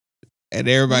 And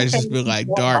everybody's just been like,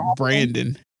 dark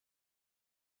Brandon.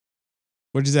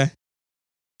 What'd you say?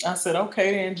 I said,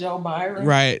 okay then, Joe Byron.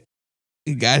 Right.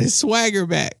 He got his swagger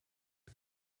back.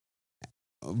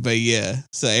 But yeah,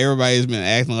 so everybody's been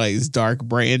acting like it's dark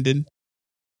Brandon.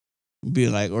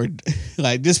 Being like, or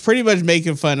like just pretty much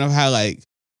making fun of how like,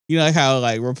 you know, like how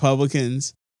like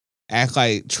Republicans act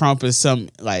like Trump is some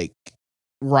like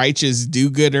righteous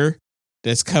do-gooder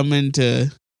that's coming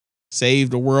to save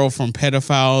the world from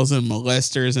pedophiles and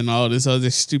molesters and all this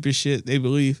other stupid shit they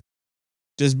believe.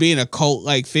 Just being a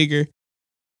cult-like figure.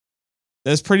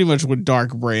 That's pretty much what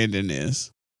dark Brandon is.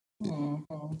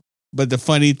 Mm-hmm. But the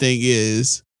funny thing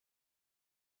is,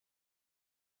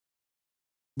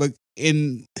 but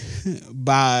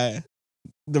by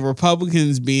the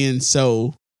Republicans being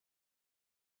so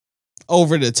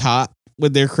over the top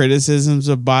with their criticisms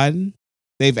of Biden,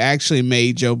 they've actually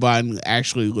made Joe Biden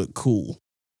actually look cool.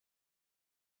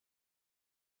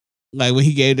 Like when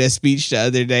he gave that speech the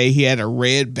other day, he had a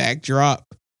red backdrop.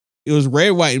 It was red,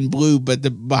 white, and blue, but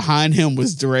the behind him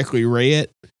was directly red.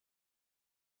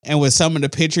 And with some of the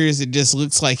pictures, it just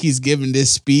looks like he's giving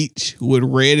this speech with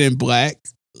red and black,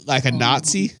 like a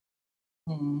Nazi.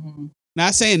 Mm-hmm.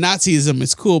 Not saying Nazism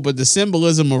is cool, but the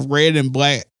symbolism of red and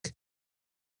black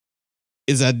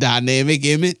is a dynamic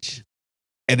image.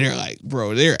 And they're like,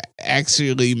 bro, they're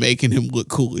actually making him look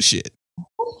cool as shit.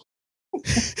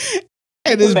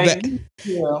 And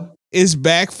it's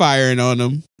backfiring on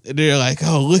them. And they're like,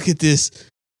 oh, look at this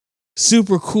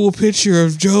super cool picture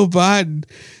of Joe Biden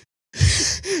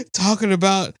talking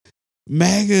about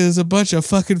MAGA is a bunch of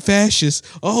fucking fascists.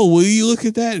 Oh, will you look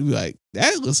at that? And be like,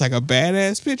 that looks like a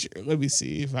badass picture. Let me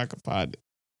see if I can find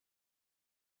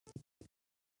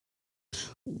it.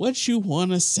 What you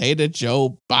want to say to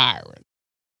Joe Byron?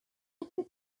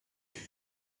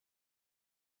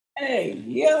 Hey,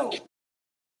 yo.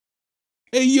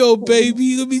 Hey, yo,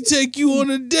 baby, let me take you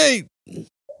on a date.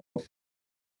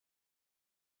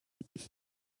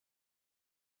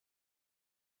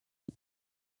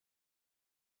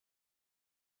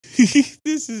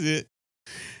 This is it.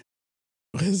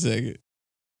 One second.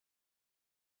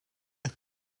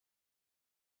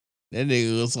 That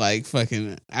nigga looks like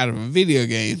fucking out of a video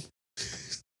game.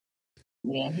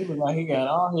 Yeah, he was like he got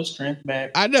all his strength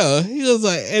back. I know. He was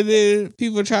like, and then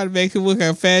people try to make him look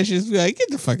like fascist. Be like,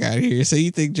 get the fuck out of here. So you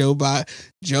think Joe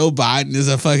Biden is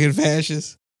a fucking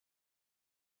fascist?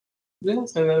 They don't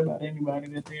say that about anybody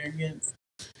that they're against.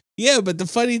 Yeah, but the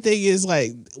funny thing is,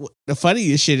 like, the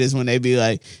funniest shit is when they be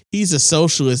like, he's a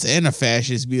socialist and a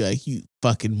fascist. Be like, you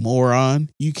fucking moron.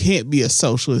 You can't be a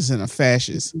socialist and a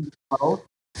fascist. Oh.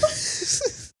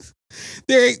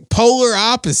 They're polar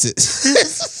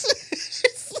opposites.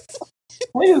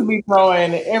 They just be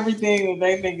throwing everything that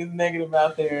they think is negative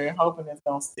out there and hoping it's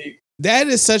gonna stick. That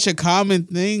is such a common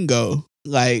thing, though.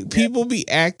 Like, people be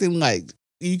acting like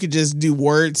you could just do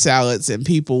word salads and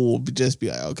people will just be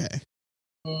like, okay.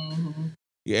 Mm-hmm.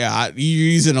 Yeah,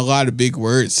 you're using a lot of big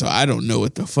words, so I don't know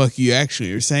what the fuck you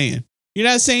actually are saying. You're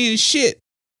not saying shit,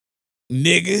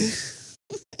 nigga.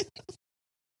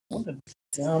 What a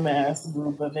dumbass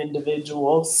group of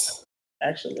individuals.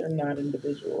 Actually, they're not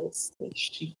individuals. They're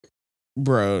sheep.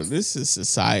 Bro, this is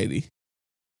society.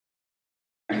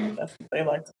 That's what they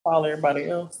like to call everybody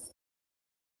else.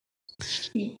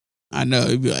 Sheep. I know.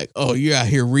 It'd be like, oh, you're out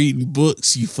here reading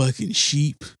books, you fucking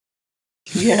sheep.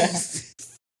 Yeah.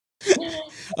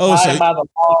 Oh, so by the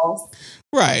laws.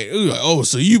 right. Like, oh,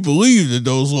 so you believe that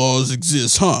those laws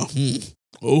exist, huh?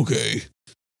 Okay.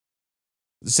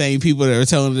 The same people that were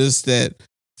telling us that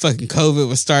fucking COVID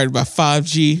was started by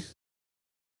 5G.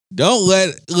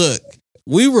 Look,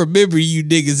 we remember you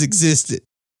niggas existed.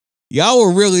 Y'all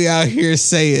were really out here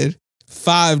saying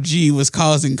 5G was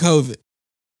causing COVID.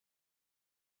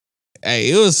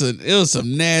 Hey, it was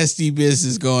some nasty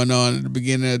business going on at the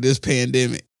beginning of this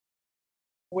pandemic.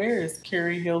 Where is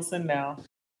Carrie Hilson now?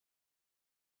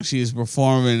 She was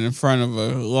performing in front of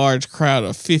a large crowd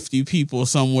of 50 people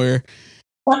somewhere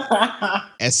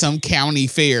at some county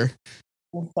fair.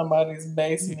 In somebody's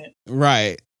basement.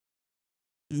 Right.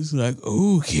 It's like,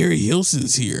 oh, Carrie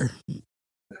Hilson's here.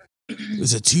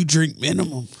 It's a 2-drink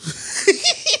minimum.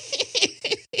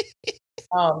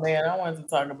 Oh man, I wanted to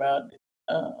talk about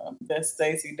that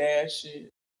Stacey Dash shit.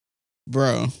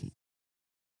 Bro.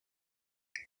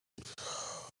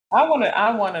 I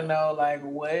want to know like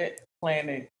what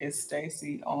planet is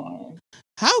Stacey on?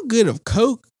 How good of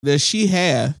coke does she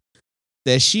have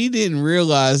that she didn't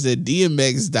realize that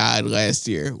DMX died last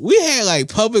year? We had like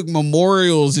public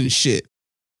memorials and shit.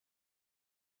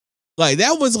 Like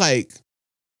that was like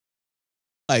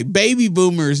baby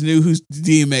boomers knew who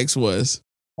DMX was.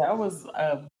 That was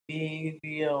a big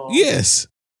deal. Yes.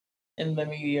 In the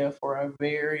media for a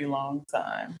very long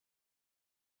time.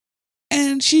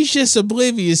 And she's just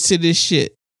oblivious to this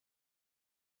shit.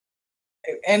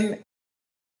 And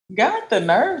got the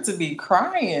nerve to be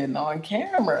crying on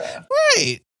camera.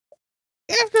 Right.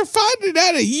 After finding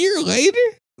out a year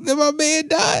later that my man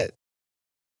died.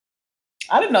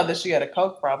 I didn't know that she had a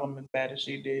coke problem as bad as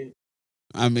she did.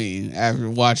 I mean, after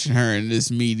watching her in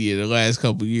this media the last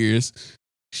couple years,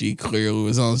 she clearly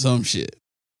was on some shit.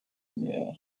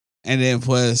 Yeah. And then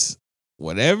plus,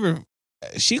 whatever,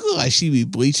 she looked like she be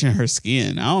bleaching her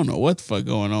skin. I don't know what the fuck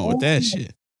going on with that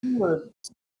shit. She was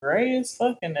gray as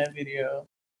fuck in that video.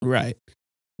 Right.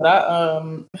 But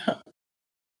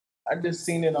I just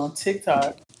seen it on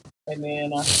TikTok, and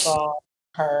then I saw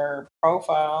her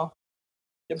profile.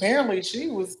 Apparently, she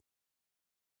was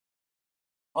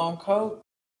on coke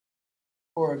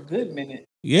for a good minute.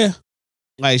 Yeah.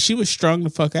 Like, she was strung the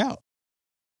fuck out.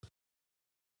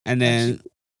 And then...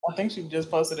 I think she just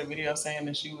posted a video saying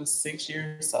that she was 6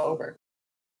 years sober.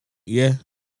 Yeah.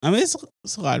 I mean,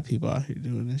 it's a lot of people out here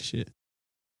doing this shit.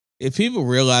 If people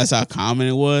realized how common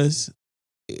it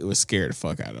would scare the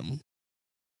fuck out of them.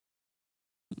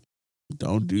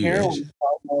 Don't do that shit.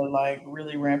 Like,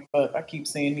 really ramp up. I keep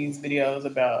seeing these videos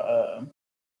about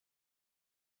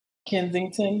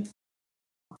Kensington,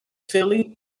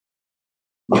 Philly.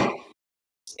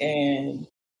 And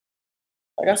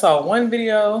like I saw one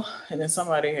video and then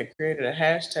somebody had created a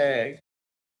hashtag,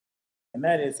 and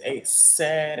that is a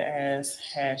sad ass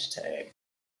hashtag.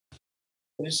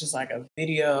 But it's just like a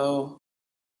video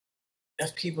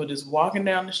of people just walking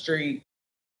down the street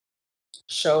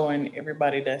showing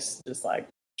everybody that's just like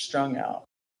strung out.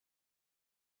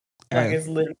 Like it's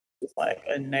literally just like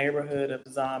a neighborhood of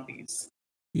zombies.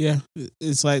 Yeah.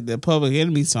 It's like the Public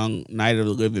Enemy song, Night of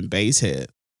the Living Basshead.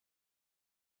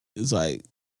 It's like,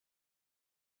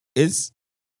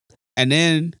 and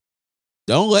then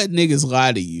don't let niggas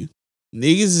lie to you.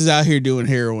 Niggas is out here doing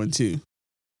heroin too.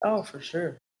 Oh, for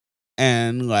sure.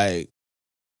 And like,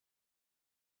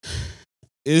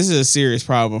 this is a serious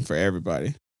problem for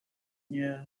everybody.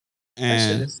 Yeah. And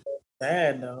that shit is so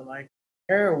sad though. Like,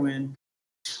 heroin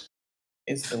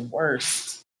is the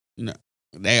worst. No,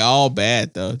 they all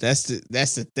bad though. That's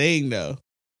the thing though.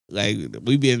 Like,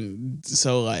 we be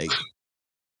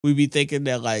thinking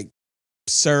that like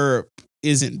syrup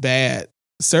isn't bad.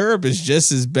 Syrup is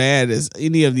just as bad as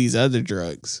any of these other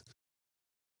drugs.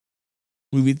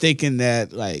 We be thinking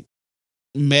that like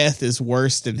meth is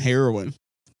worse than heroin.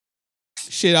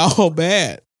 Shit all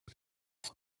bad.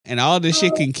 And all this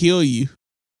shit can kill you.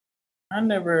 I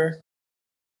never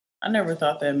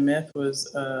thought that meth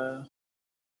was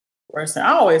worse than,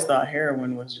 I always thought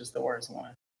heroin was just the worst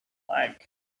one. Like,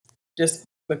 just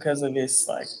because of its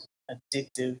like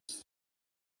addictive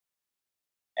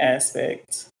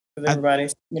aspect. Because everybody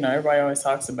always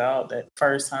talks about that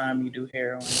first time you do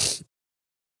heroin.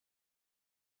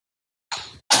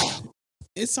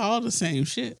 It's all the same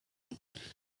shit.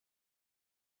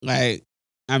 Like,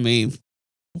 I mean,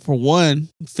 for one,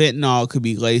 fentanyl could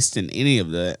be laced in any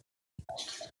of that.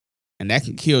 And that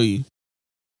can kill you.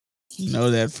 You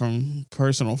know that from a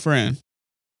personal friend.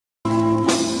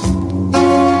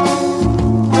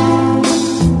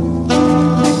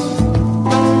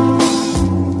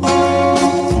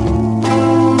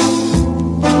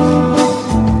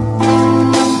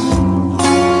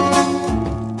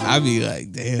 I be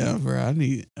like, damn, bro,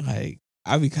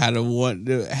 I be kind of wanting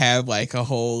to have like a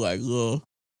whole like little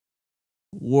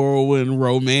whirlwind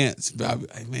romance. But I be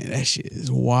like, man, that shit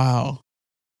is wild.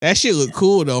 That shit look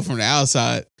cool though from the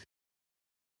outside.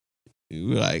 You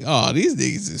be like, oh, these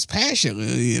niggas is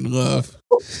passionately in love.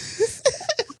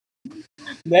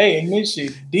 They in this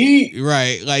shit deep.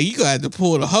 Right. Like, you gonna have to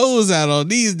pull the hose out on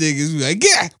these niggas. Be like,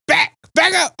 get back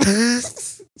up.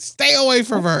 Stay away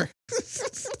from her.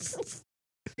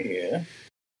 Yeah.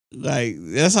 Like,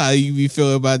 that's how you be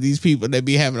feeling about these people that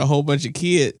be having a whole bunch of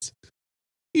kids.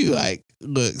 You like,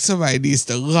 look, somebody needs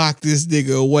to lock this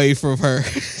nigga away from her.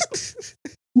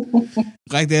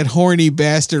 Like that horny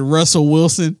bastard Russell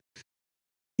Wilson.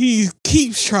 He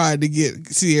keeps trying to get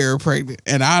Sierra pregnant,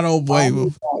 and I don't blame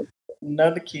him.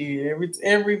 Another kid.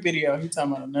 Every video, he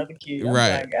talking about another kid. I'm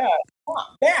Right. like, God, calm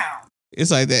down. It's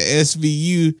like that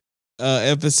SVU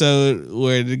episode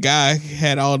where the guy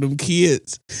had all them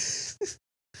kids.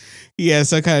 He had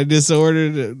some kind of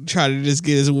disorder to try to just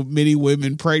get as many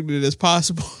women pregnant as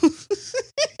possible.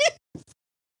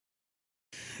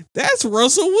 That's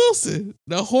Russell Wilson,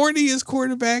 the horniest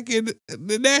quarterback in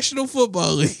the National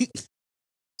Football League.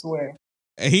 Swear.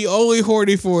 And he only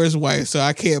horny for his wife, so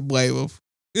I can't blame him.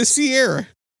 It's Sierra.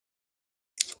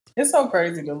 It's so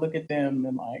crazy to look at them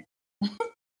and like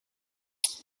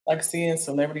seeing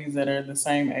celebrities that are the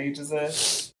same age as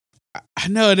us. I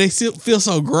know, they still feel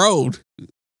so grown.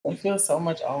 They feel so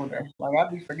much older. Like, I'd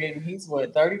be forgetting he's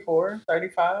what, 34,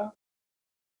 35?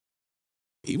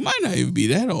 He might not even be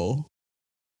that old.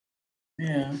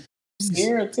 Yeah.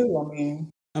 Sierra too,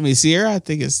 I mean, Sierra, I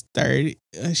think is 30.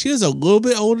 She is a little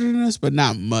bit older than us, but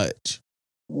not much.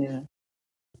 Yeah.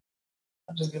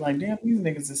 I'd just be like, damn, these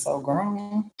niggas is so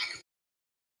grown.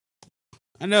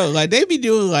 I know, like, they be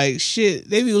doing like shit.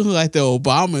 They be looking like the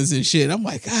Obamas and shit. I'm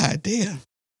like, God damn.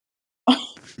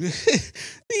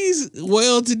 These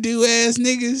well-to-do ass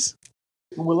niggas.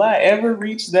 Will I ever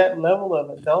reach that level of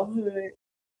adulthood?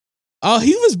 Oh,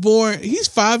 he's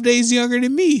 5 days younger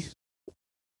than me.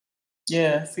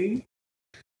 Yeah, see?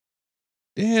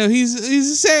 Damn,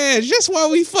 he's sad. Just why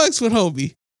we fucks with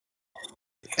Hobie.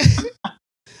 I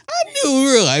knew we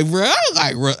were like, bro,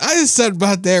 I just something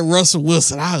about that Russell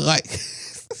Wilson I like.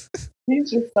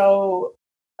 He's just so,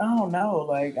 I don't know.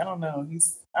 Like, I don't know.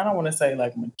 I don't want to say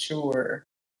like mature,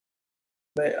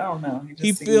 but I don't know.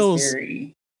 He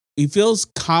feels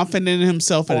confident in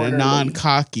himself in a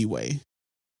non-cocky way.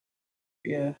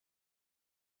 Yeah.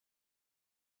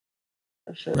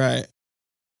 For sure. Right.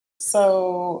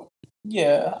 So,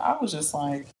 yeah, I was just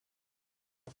like,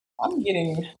 I'm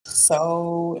getting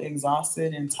so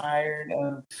exhausted and tired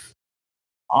of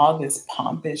all this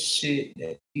pompous shit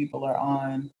that people are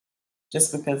on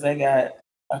just because they got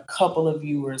a couple of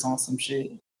viewers on some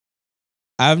shit.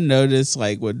 I've noticed,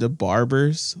 like, with the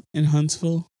barbers in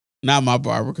Huntsville, not my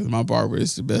barber, because my barber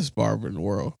is the best barber in the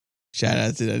world. Shout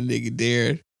out to that nigga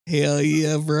Darren. Hell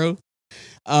yeah, bro.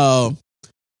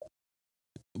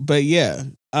 But yeah,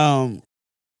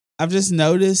 I've just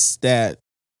noticed that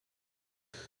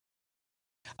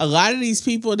a lot of these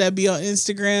people that be on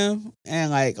Instagram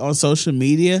and like on social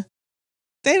media,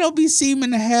 they don't be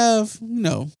seeming to have,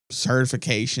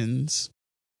 certifications.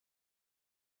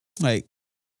 Like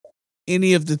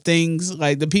any of the things,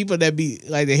 like the people that be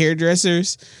like the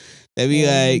hairdressers that be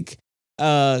like,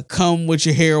 come with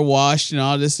your hair washed and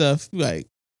all this stuff. Like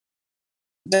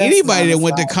anybody that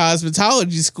went to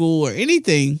cosmetology school or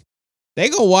anything, they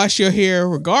gonna wash your hair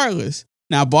regardless.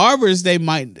 Now barbers,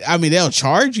 they'll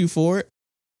charge you for it.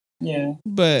 Yeah.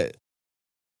 But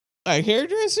like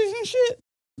hairdressers and shit,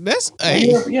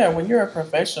 when you're a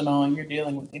professional and you're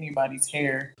dealing with anybody's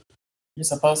hair, you're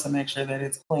supposed to make sure that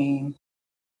it's clean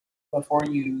before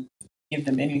you give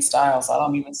them any style. So I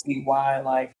don't even see why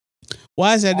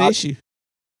is that the issue?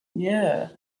 Yeah.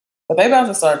 But they about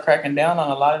to start cracking down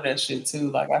on a lot of that shit too.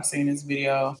 Like I've seen this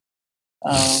video.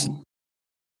 Because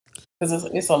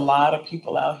it's a lot of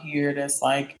people out here that's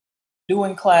like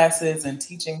doing classes and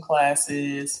teaching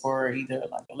classes for either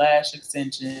like lash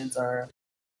extensions or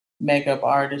makeup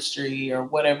artistry or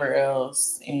whatever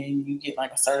else, and you get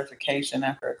like a certification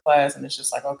after a class, and it's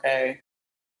just like, okay,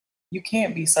 you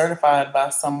can't be certified by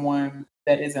someone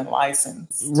that isn't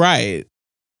licensed. Right.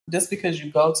 Just because you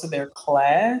go to their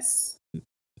class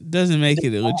doesn't make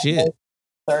it legit.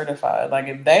 Certified. Like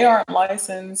if they aren't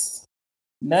licensed,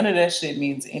 none of that shit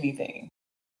means anything.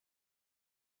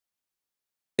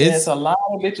 It's a lot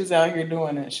of bitches out here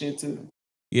doing that shit too.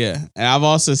 Yeah, and I've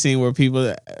also seen where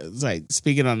people like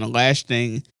speaking on the lash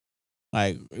thing.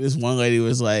 Like this one lady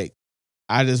was like,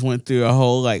 I just went through a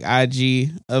whole like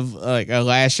IG of like a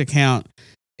lash account.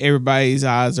 Everybody's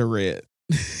eyes are red.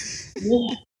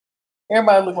 Yeah.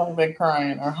 Everybody look like they're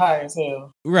crying or high as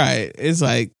hell. Right. It's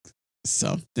like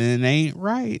something ain't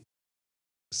right.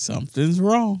 Something's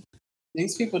wrong.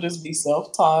 These people just be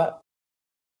self-taught.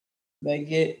 They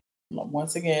get,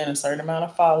 once again, a certain amount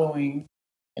of following,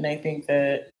 and they think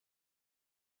that,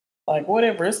 like,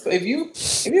 whatever. If you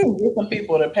get some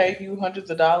people to pay you hundreds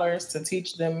of dollars to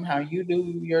teach them how you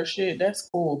do your shit, that's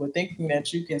cool. But thinking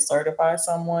that you can certify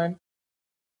someone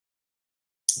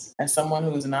as someone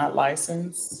who is not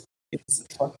licensed, It's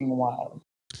fucking wild.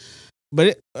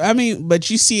 But but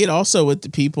you see it also with the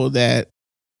people that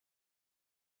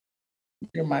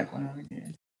Your mic went out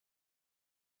again.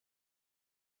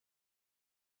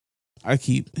 I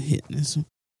keep hitting this one.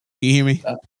 You hear me?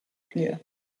 Yeah.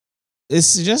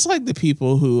 It's just like the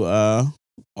people who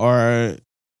are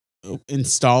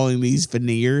installing these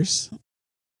veneers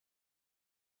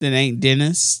that ain't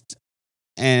dentists.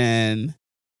 And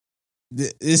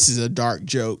this is a dark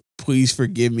joke. Please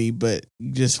forgive me, but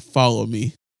just follow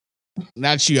me.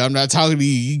 Not you. I'm not talking to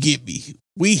you. You get me.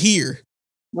 We here.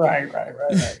 Right.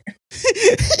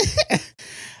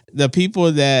 The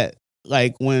people that,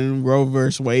 like, when Roe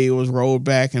vs. Wade was rolled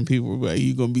back and people were like,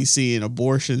 you going to be seeing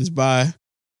abortions by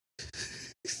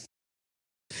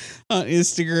on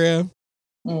Instagram.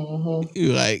 Mm-hmm.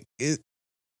 You like it.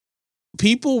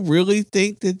 People really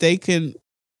think that they can.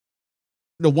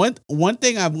 The one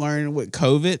thing I've learned with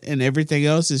COVID and everything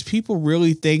else is people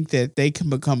really think that they can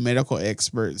become medical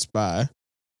experts by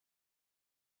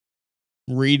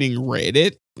reading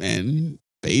Reddit and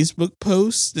Facebook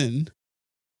posts and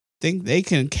think they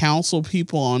can counsel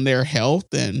people on their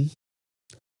health. And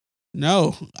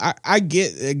no, I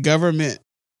get that government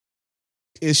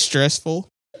is stressful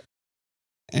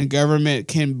and government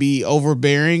can be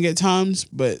overbearing at times,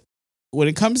 but when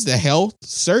it comes to health,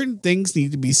 certain things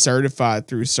need to be certified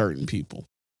through certain people.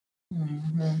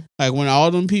 Mm-hmm. Like when all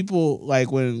them people,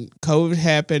 like when COVID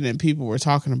happened and people were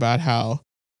talking about how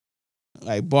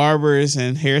like barbers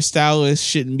and hairstylists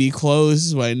shouldn't be closed.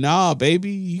 It's like, nah,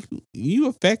 baby, you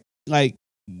affect, like,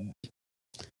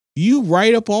 you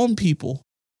write up on people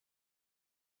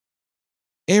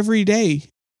every day.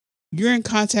 You're in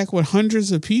contact with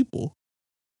hundreds of people.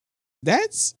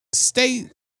 That's state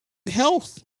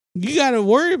health. You got to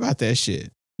worry about that shit.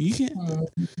 You can't.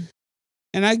 Mm-hmm.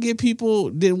 And I get people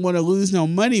didn't want to lose no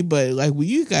money, but like when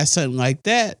you got something like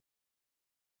that,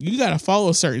 you got to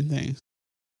follow certain things.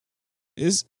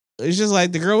 It's just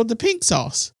like the girl with the pink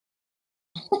sauce.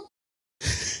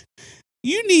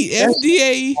 You need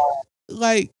FDA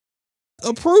like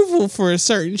approval for a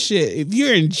certain shit. If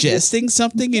you're ingesting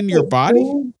something in your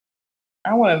body,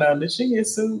 I want to know, did she get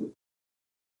sued?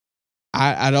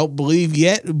 I don't believe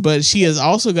yet, but she has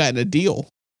also gotten a deal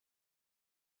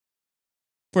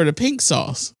for the pink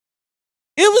sauce.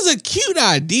 It was a cute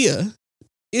idea.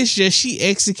 It's just she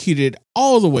executed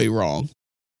all the way wrong.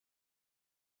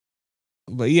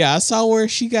 But yeah, I saw where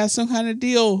she got some kind of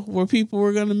deal where people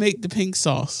were going to make the pink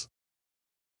sauce.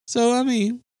 So, I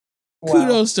mean,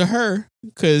 kudos to her,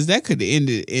 because that could have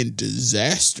ended in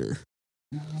disaster.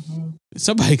 Mm-hmm.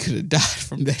 Somebody could have died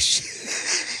from that shit.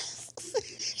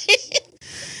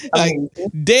 Like,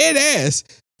 dead ass.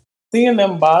 Seeing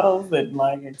them bottles that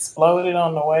like exploded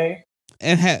on the way.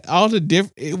 And had all the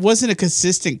different, it wasn't a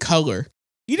consistent color.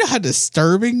 You know how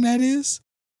disturbing that is?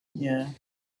 Yeah.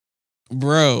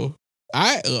 Bro,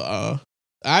 I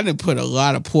didn't put a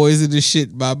lot of poisonous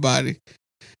shit in my body.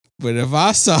 But if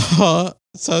I saw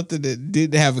something that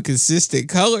didn't have a consistent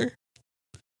color,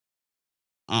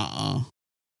 I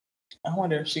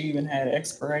wonder if she even had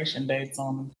expiration dates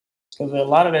on them. Because a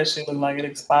lot of that shit looked like it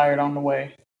expired on the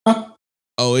way.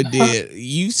 Oh, it did.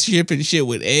 You shipping shit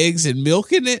with eggs and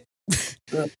milk in it?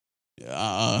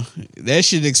 That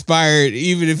shit expired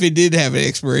even if it did have an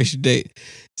expiration date.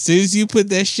 As soon as you put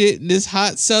that shit in this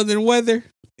hot southern weather,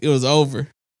 it was over.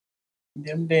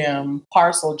 Them damn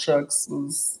parcel trucks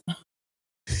was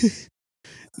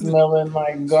smelling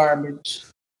like garbage.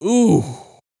 Ooh,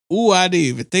 I didn't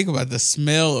even think about the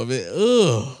smell of it.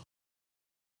 Ugh.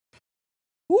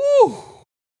 Woo.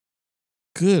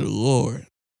 Good Lord.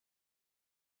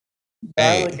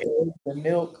 Garlic, eggs, and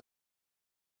milk.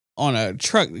 On a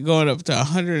truck going up to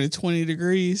 120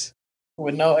 degrees.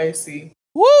 With no AC.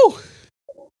 Woo.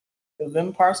 Because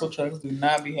them parcel trucks do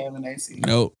not be having AC.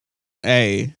 Nope.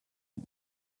 Hey.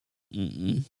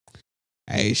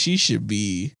 Hey, she should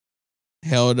be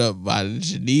held up by the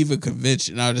Geneva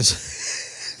Convention. I just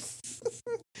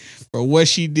for what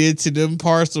she did to them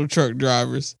parcel truck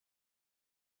drivers.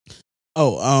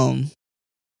 Oh,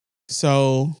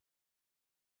 so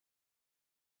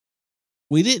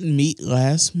we didn't meet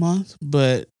last month,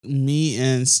 but me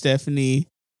and Stephanie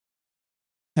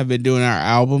have been doing our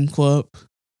album club.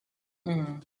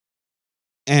 Mm-hmm.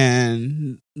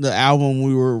 And the album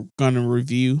we were going to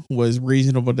review was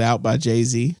Reasonable Doubt by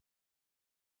Jay-Z.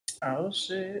 Oh,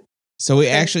 shit. So we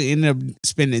actually ended up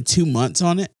spending 2 months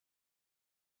on it.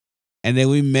 And then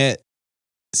we met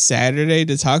Saturday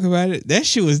to talk about it. That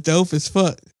shit was dope as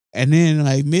fuck. And then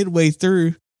like midway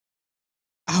through,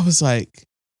 I was like,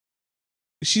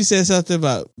 she said something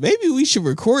about maybe we should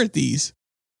record these.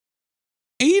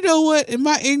 And you know what? In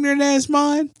my ignorant ass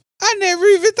mind, I never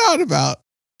even thought about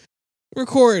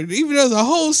recording, even though there's a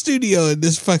whole studio in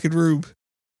this fucking room.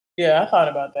 Yeah, I thought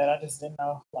about that. I just didn't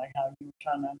know like how you were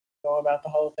trying to go about the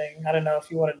whole thing. I didn't know if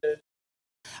you wanted to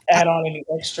add on any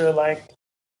extra like.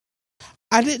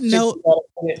 I didn't know.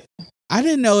 I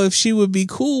didn't know if she would be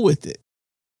cool with it.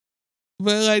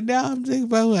 But like now I'm thinking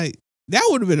about like that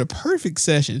would have been a perfect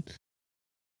session.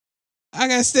 I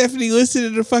got Stephanie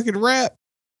listening to fucking rap.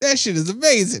 That shit is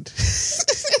amazing.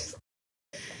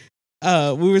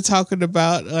 We were talking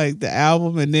about like the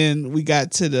album, and then we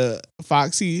got to the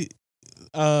Foxy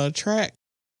track,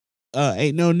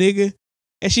 Ain't No Nigga,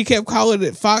 and she kept calling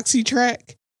it Foxy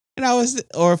track,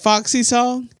 or Foxy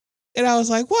song, and I was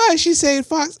like, why is she saying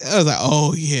Fox? I was like,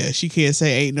 oh yeah, she can't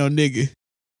say Ain't No Nigga.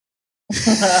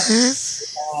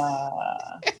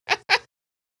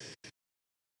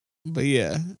 But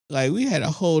yeah, like we had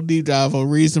a whole deep dive on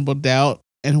Reasonable Doubt,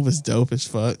 and it was dope as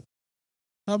fuck.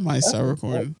 I might start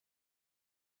recording.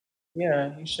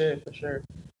 Yeah, you should for sure.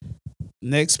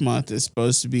 Next month is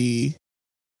supposed to be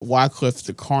Wycliffe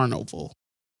the Carnival,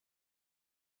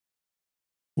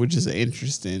 which is an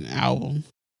interesting album.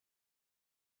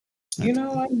 You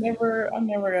know, I never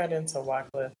got into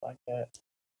Wycliffe like that.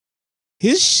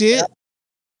 His shit.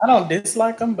 I don't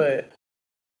dislike him, but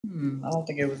I don't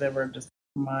think it was ever just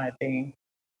my thing.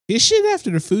 His shit after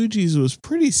the Fugees was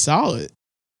pretty solid.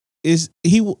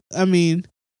 I mean,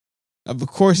 of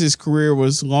course his career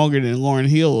was longer than Lauryn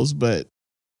Hill's, but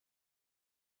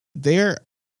they're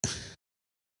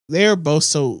both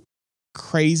so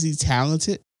crazy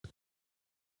talented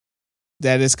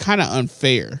that it's kind of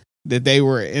unfair that they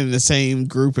were in the same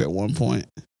group at one point.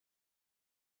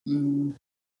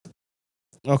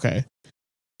 Okay.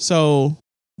 So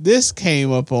this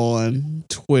came up on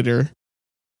Twitter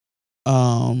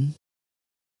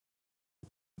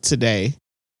today.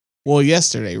 Well,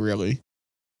 yesterday really.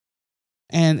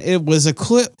 And it was a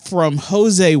clip from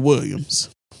Jose Williams.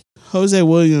 Jose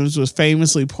Williams was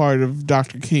famously part of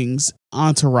Dr. King's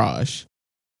entourage.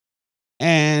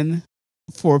 And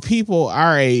for people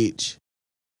our age,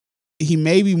 he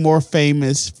may be more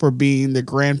famous for being the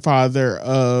grandfather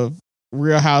of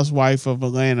Real Housewife of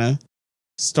Atlanta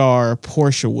star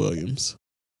Portia Williams,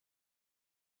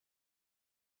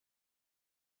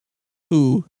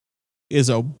 who is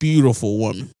a beautiful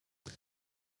woman.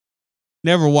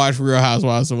 Never watched Real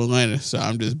Housewives of Atlanta, so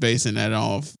I'm just basing that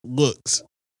off looks.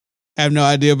 I have no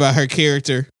idea about her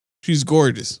character. She's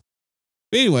gorgeous.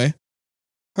 But anyway,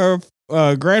 her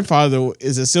grandfather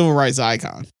is a civil rights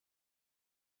icon,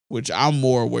 which I'm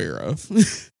more aware of.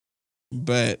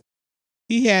 But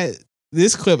he had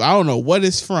this clip. I don't know what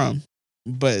it's from,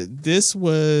 but this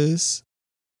was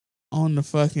on the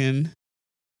fucking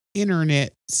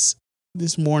internet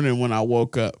this morning when I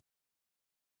woke up.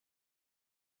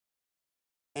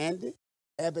 Andy,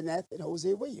 Abernathy, and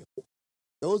Jose Williams.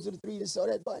 Those are the three that saw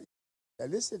that body. Now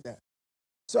listen to that.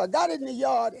 So I got in the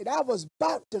yard and I was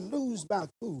about to lose my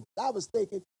cool. I was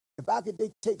thinking if I could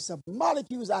take some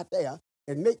molecules out there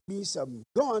and make me some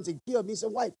guns and kill me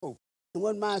some white folk. And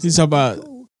one mind he's talking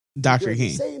about Dr.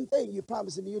 King. The same thing you're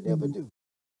promising me you'll never do.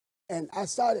 And I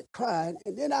started crying,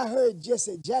 and then I heard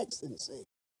Jesse Jackson say,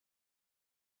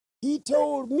 he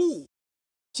told me,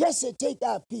 Jesse, take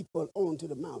our people onto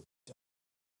the mountain.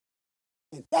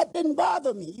 And that didn't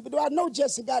bother me, even though I know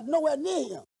Jesse got nowhere near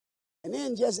him. And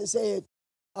then Jesse said,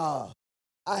 I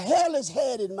held his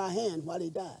head in my hand while he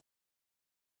died.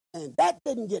 And that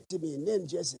didn't get to me. And then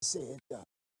Jesse said,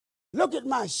 look at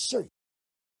my shirt.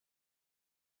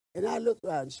 And I looked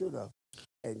around, sure enough,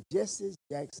 and Jesse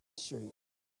Jackson's shirt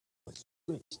was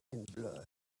drenched in blood.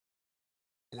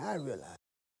 And I realized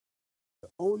the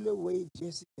only way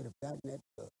Jesse could have gotten that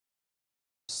blood,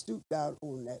 stooped down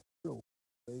on that floor,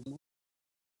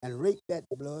 and raked that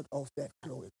blood off that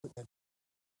floor and put that.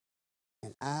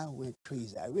 And I went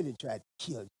crazy. I really tried to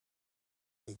kill him.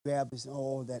 They grabbed us and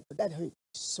all that, but that hurt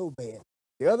so bad.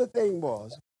 The other thing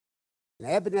was, and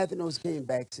Abernathy knows came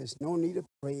back, says, no need of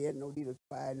prayer, no need of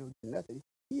cry, no nothing.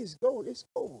 He is gone. It's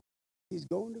over. He's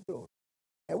going to glory.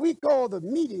 And we called the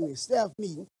meeting, the staff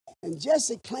meeting, and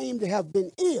Jesse claimed to have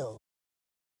been ill.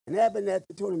 And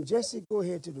Abernathy told him, Jesse, go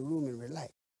ahead to the room and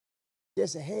relax.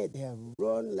 Jesse had to have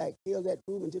run like hell that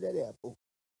room into that airport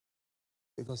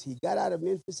because he got out of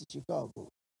Memphis to Chicago.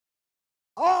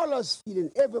 All us feeling,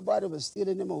 everybody was still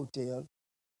in the motel.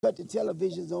 Cut the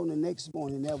televisions on the next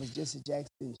morning. That was Jesse Jackson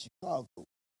in Chicago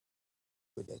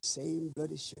with that same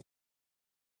bloody shirt,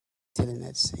 telling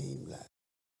that same lie.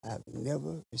 I've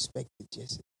never respected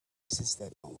Jesse since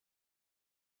that moment.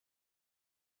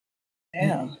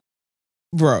 Damn.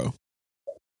 Bro,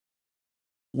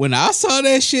 when I saw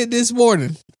that shit this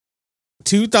morning,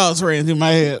 two thoughts ran through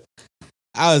my head.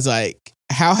 I was like,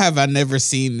 how have I never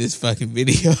seen this fucking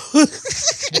video?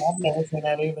 I've never seen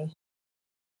that either.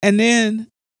 And then,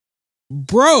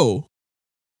 bro,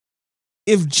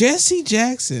 if Jesse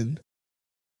Jackson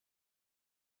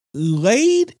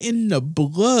laid in the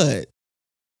blood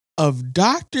of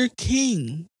Dr.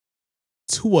 King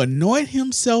to anoint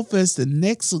himself as the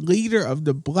next leader of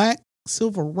the Black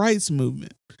Civil Rights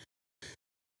Movement,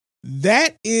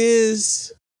 that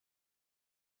is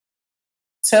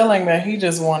telling that he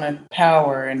just wanted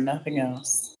power and nothing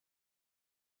else.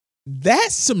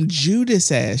 That's some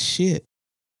Judas ass shit.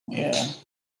 Yeah.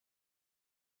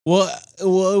 Well, it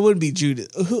wouldn't be Judas.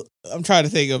 I'm trying to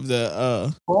think of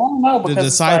the Well, I don't know, the because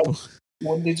disciple. Like,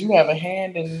 well, did you have a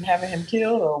hand in having him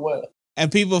killed or what?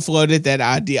 And people floated that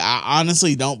idea. I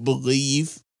honestly don't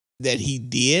believe that he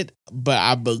did, but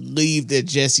I believe that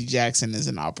Jesse Jackson is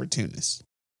an opportunist.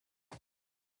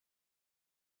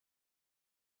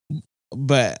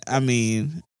 But I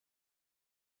mean,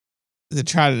 to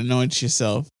try to anoint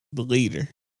yourself the leader,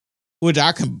 which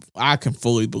I can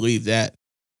fully believe that.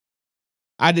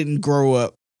 I didn't grow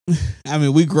up. I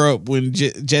mean, we grew up when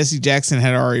Jesse Jackson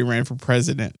had already ran for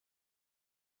president,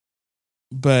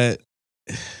 but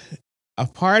a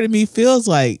part of me feels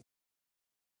like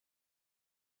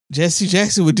Jesse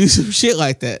Jackson would do some shit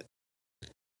like that.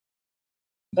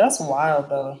 That's wild,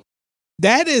 though.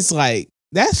 That is like,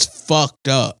 that's fucked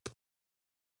up.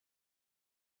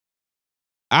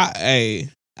 I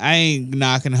ain't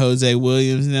knocking Jose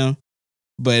Williams now,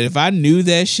 but if I knew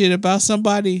that shit about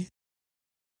somebody,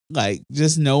 like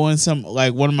just knowing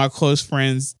like one of my close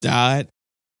friends died.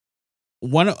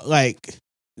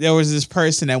 There was this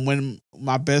person that when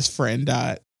my best friend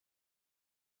died,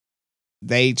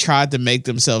 they tried to make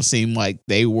themselves seem like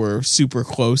they were super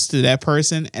close to that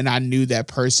person, and I knew that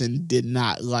person did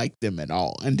not like them at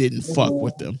all and didn't fuck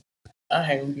with them. I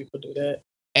hate when people do that.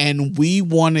 And we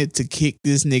wanted to kick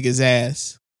this nigga's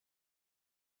ass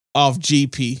off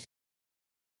GP.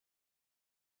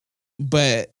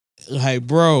 But, like,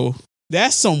 bro,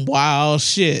 that's some wild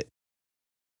shit.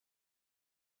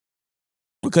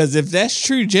 Because if that's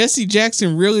true, Jesse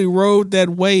Jackson really rode that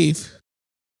wave.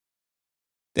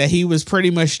 That he was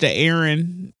pretty much the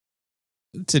Aaron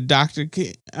to Dr.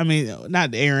 King. I mean,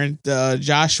 not Aaron, the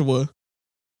Joshua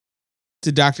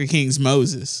to Dr. King's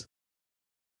Moses.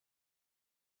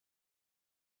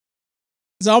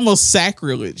 It's almost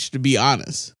sacrilege, to be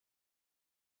honest.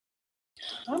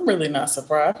 I'm really not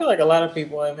surprised. I feel like a lot of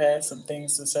people have had some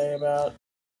things to say about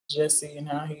Jesse and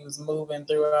how he was moving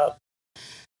throughout.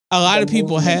 A lot of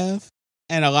people have,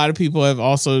 and a lot of people have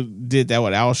also did that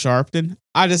with Al Sharpton.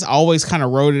 I just always kind of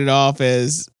wrote it off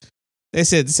as they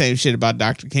said the same shit about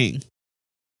Dr. King.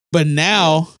 But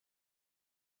now,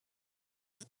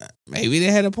 maybe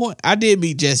they had a point. I did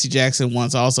meet Jesse Jackson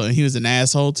once also, and he was an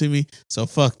asshole to me, so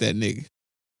fuck that nigga.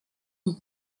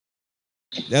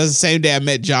 That was the same day I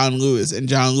met John Lewis, and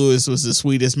John Lewis was the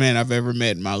sweetest man I've ever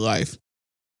met in my life.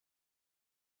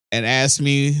 And asked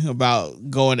me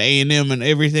about going A&M and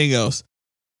everything else.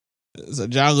 So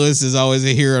John Lewis is always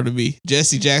a hero to me.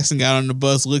 Jesse Jackson got on the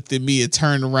bus, looked at me, and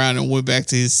turned around and went back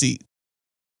to his seat.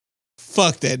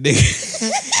 Fuck that nigga.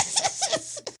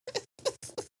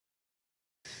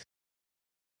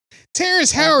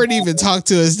 Terrence Howard even talked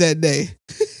to us that day.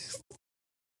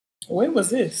 When was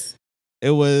this?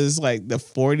 It was like the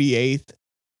 48th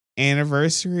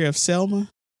anniversary of Selma.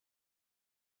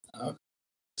 Okay.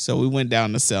 So we went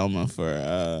down to Selma for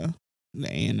the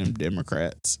A&M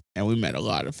Democrats, and we met a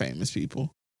lot of famous people.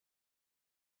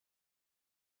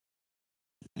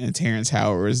 And Terrence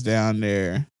Howard was down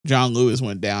there. John Lewis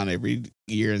went down every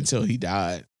year until he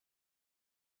died.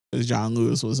 Because John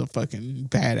Lewis was a fucking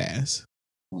badass.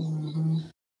 Mm-hmm.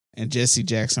 And Jesse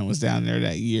Jackson was down there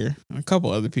that year. And a couple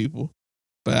other people.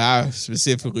 But I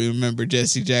specifically remember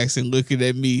Jesse Jackson looking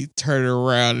at me, turning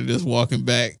around and just walking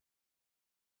back.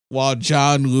 While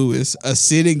John Lewis, a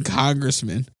sitting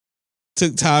congressman,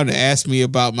 took time to ask me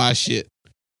about my shit.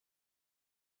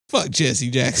 Fuck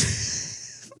Jesse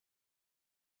Jackson.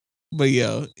 But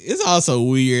yo, it's also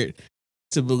weird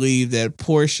to believe that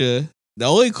Portia, the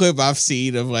only clip I've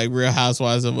seen of like Real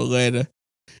Housewives of Atlanta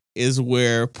is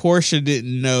where Portia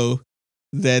didn't know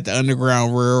that the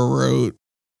Underground Railroad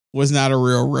was not a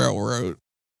real railroad.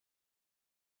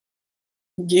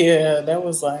 Yeah, that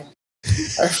was like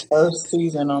our first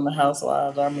season on the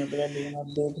Housewives. I remember that being a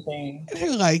big thing. And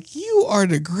they're like, you are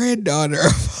the granddaughter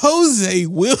of Jose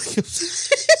Williams.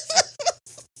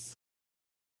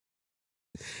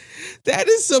 That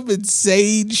is some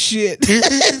insane shit.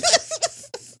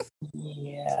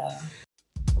 Yeah.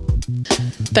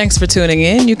 Thanks for tuning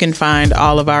in. You can find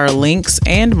all of our links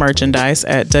and merchandise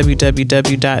at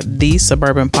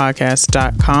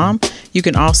www.thesuburbanpodcast.com. You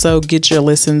can also get your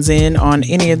listens in on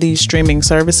any of these streaming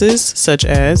services, such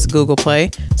as Google Play,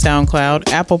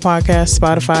 SoundCloud, Apple Podcasts,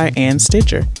 Spotify, and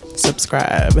Stitcher.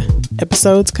 Subscribe.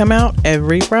 Episodes come out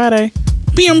every Friday.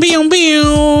 Boom, boom,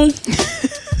 boom.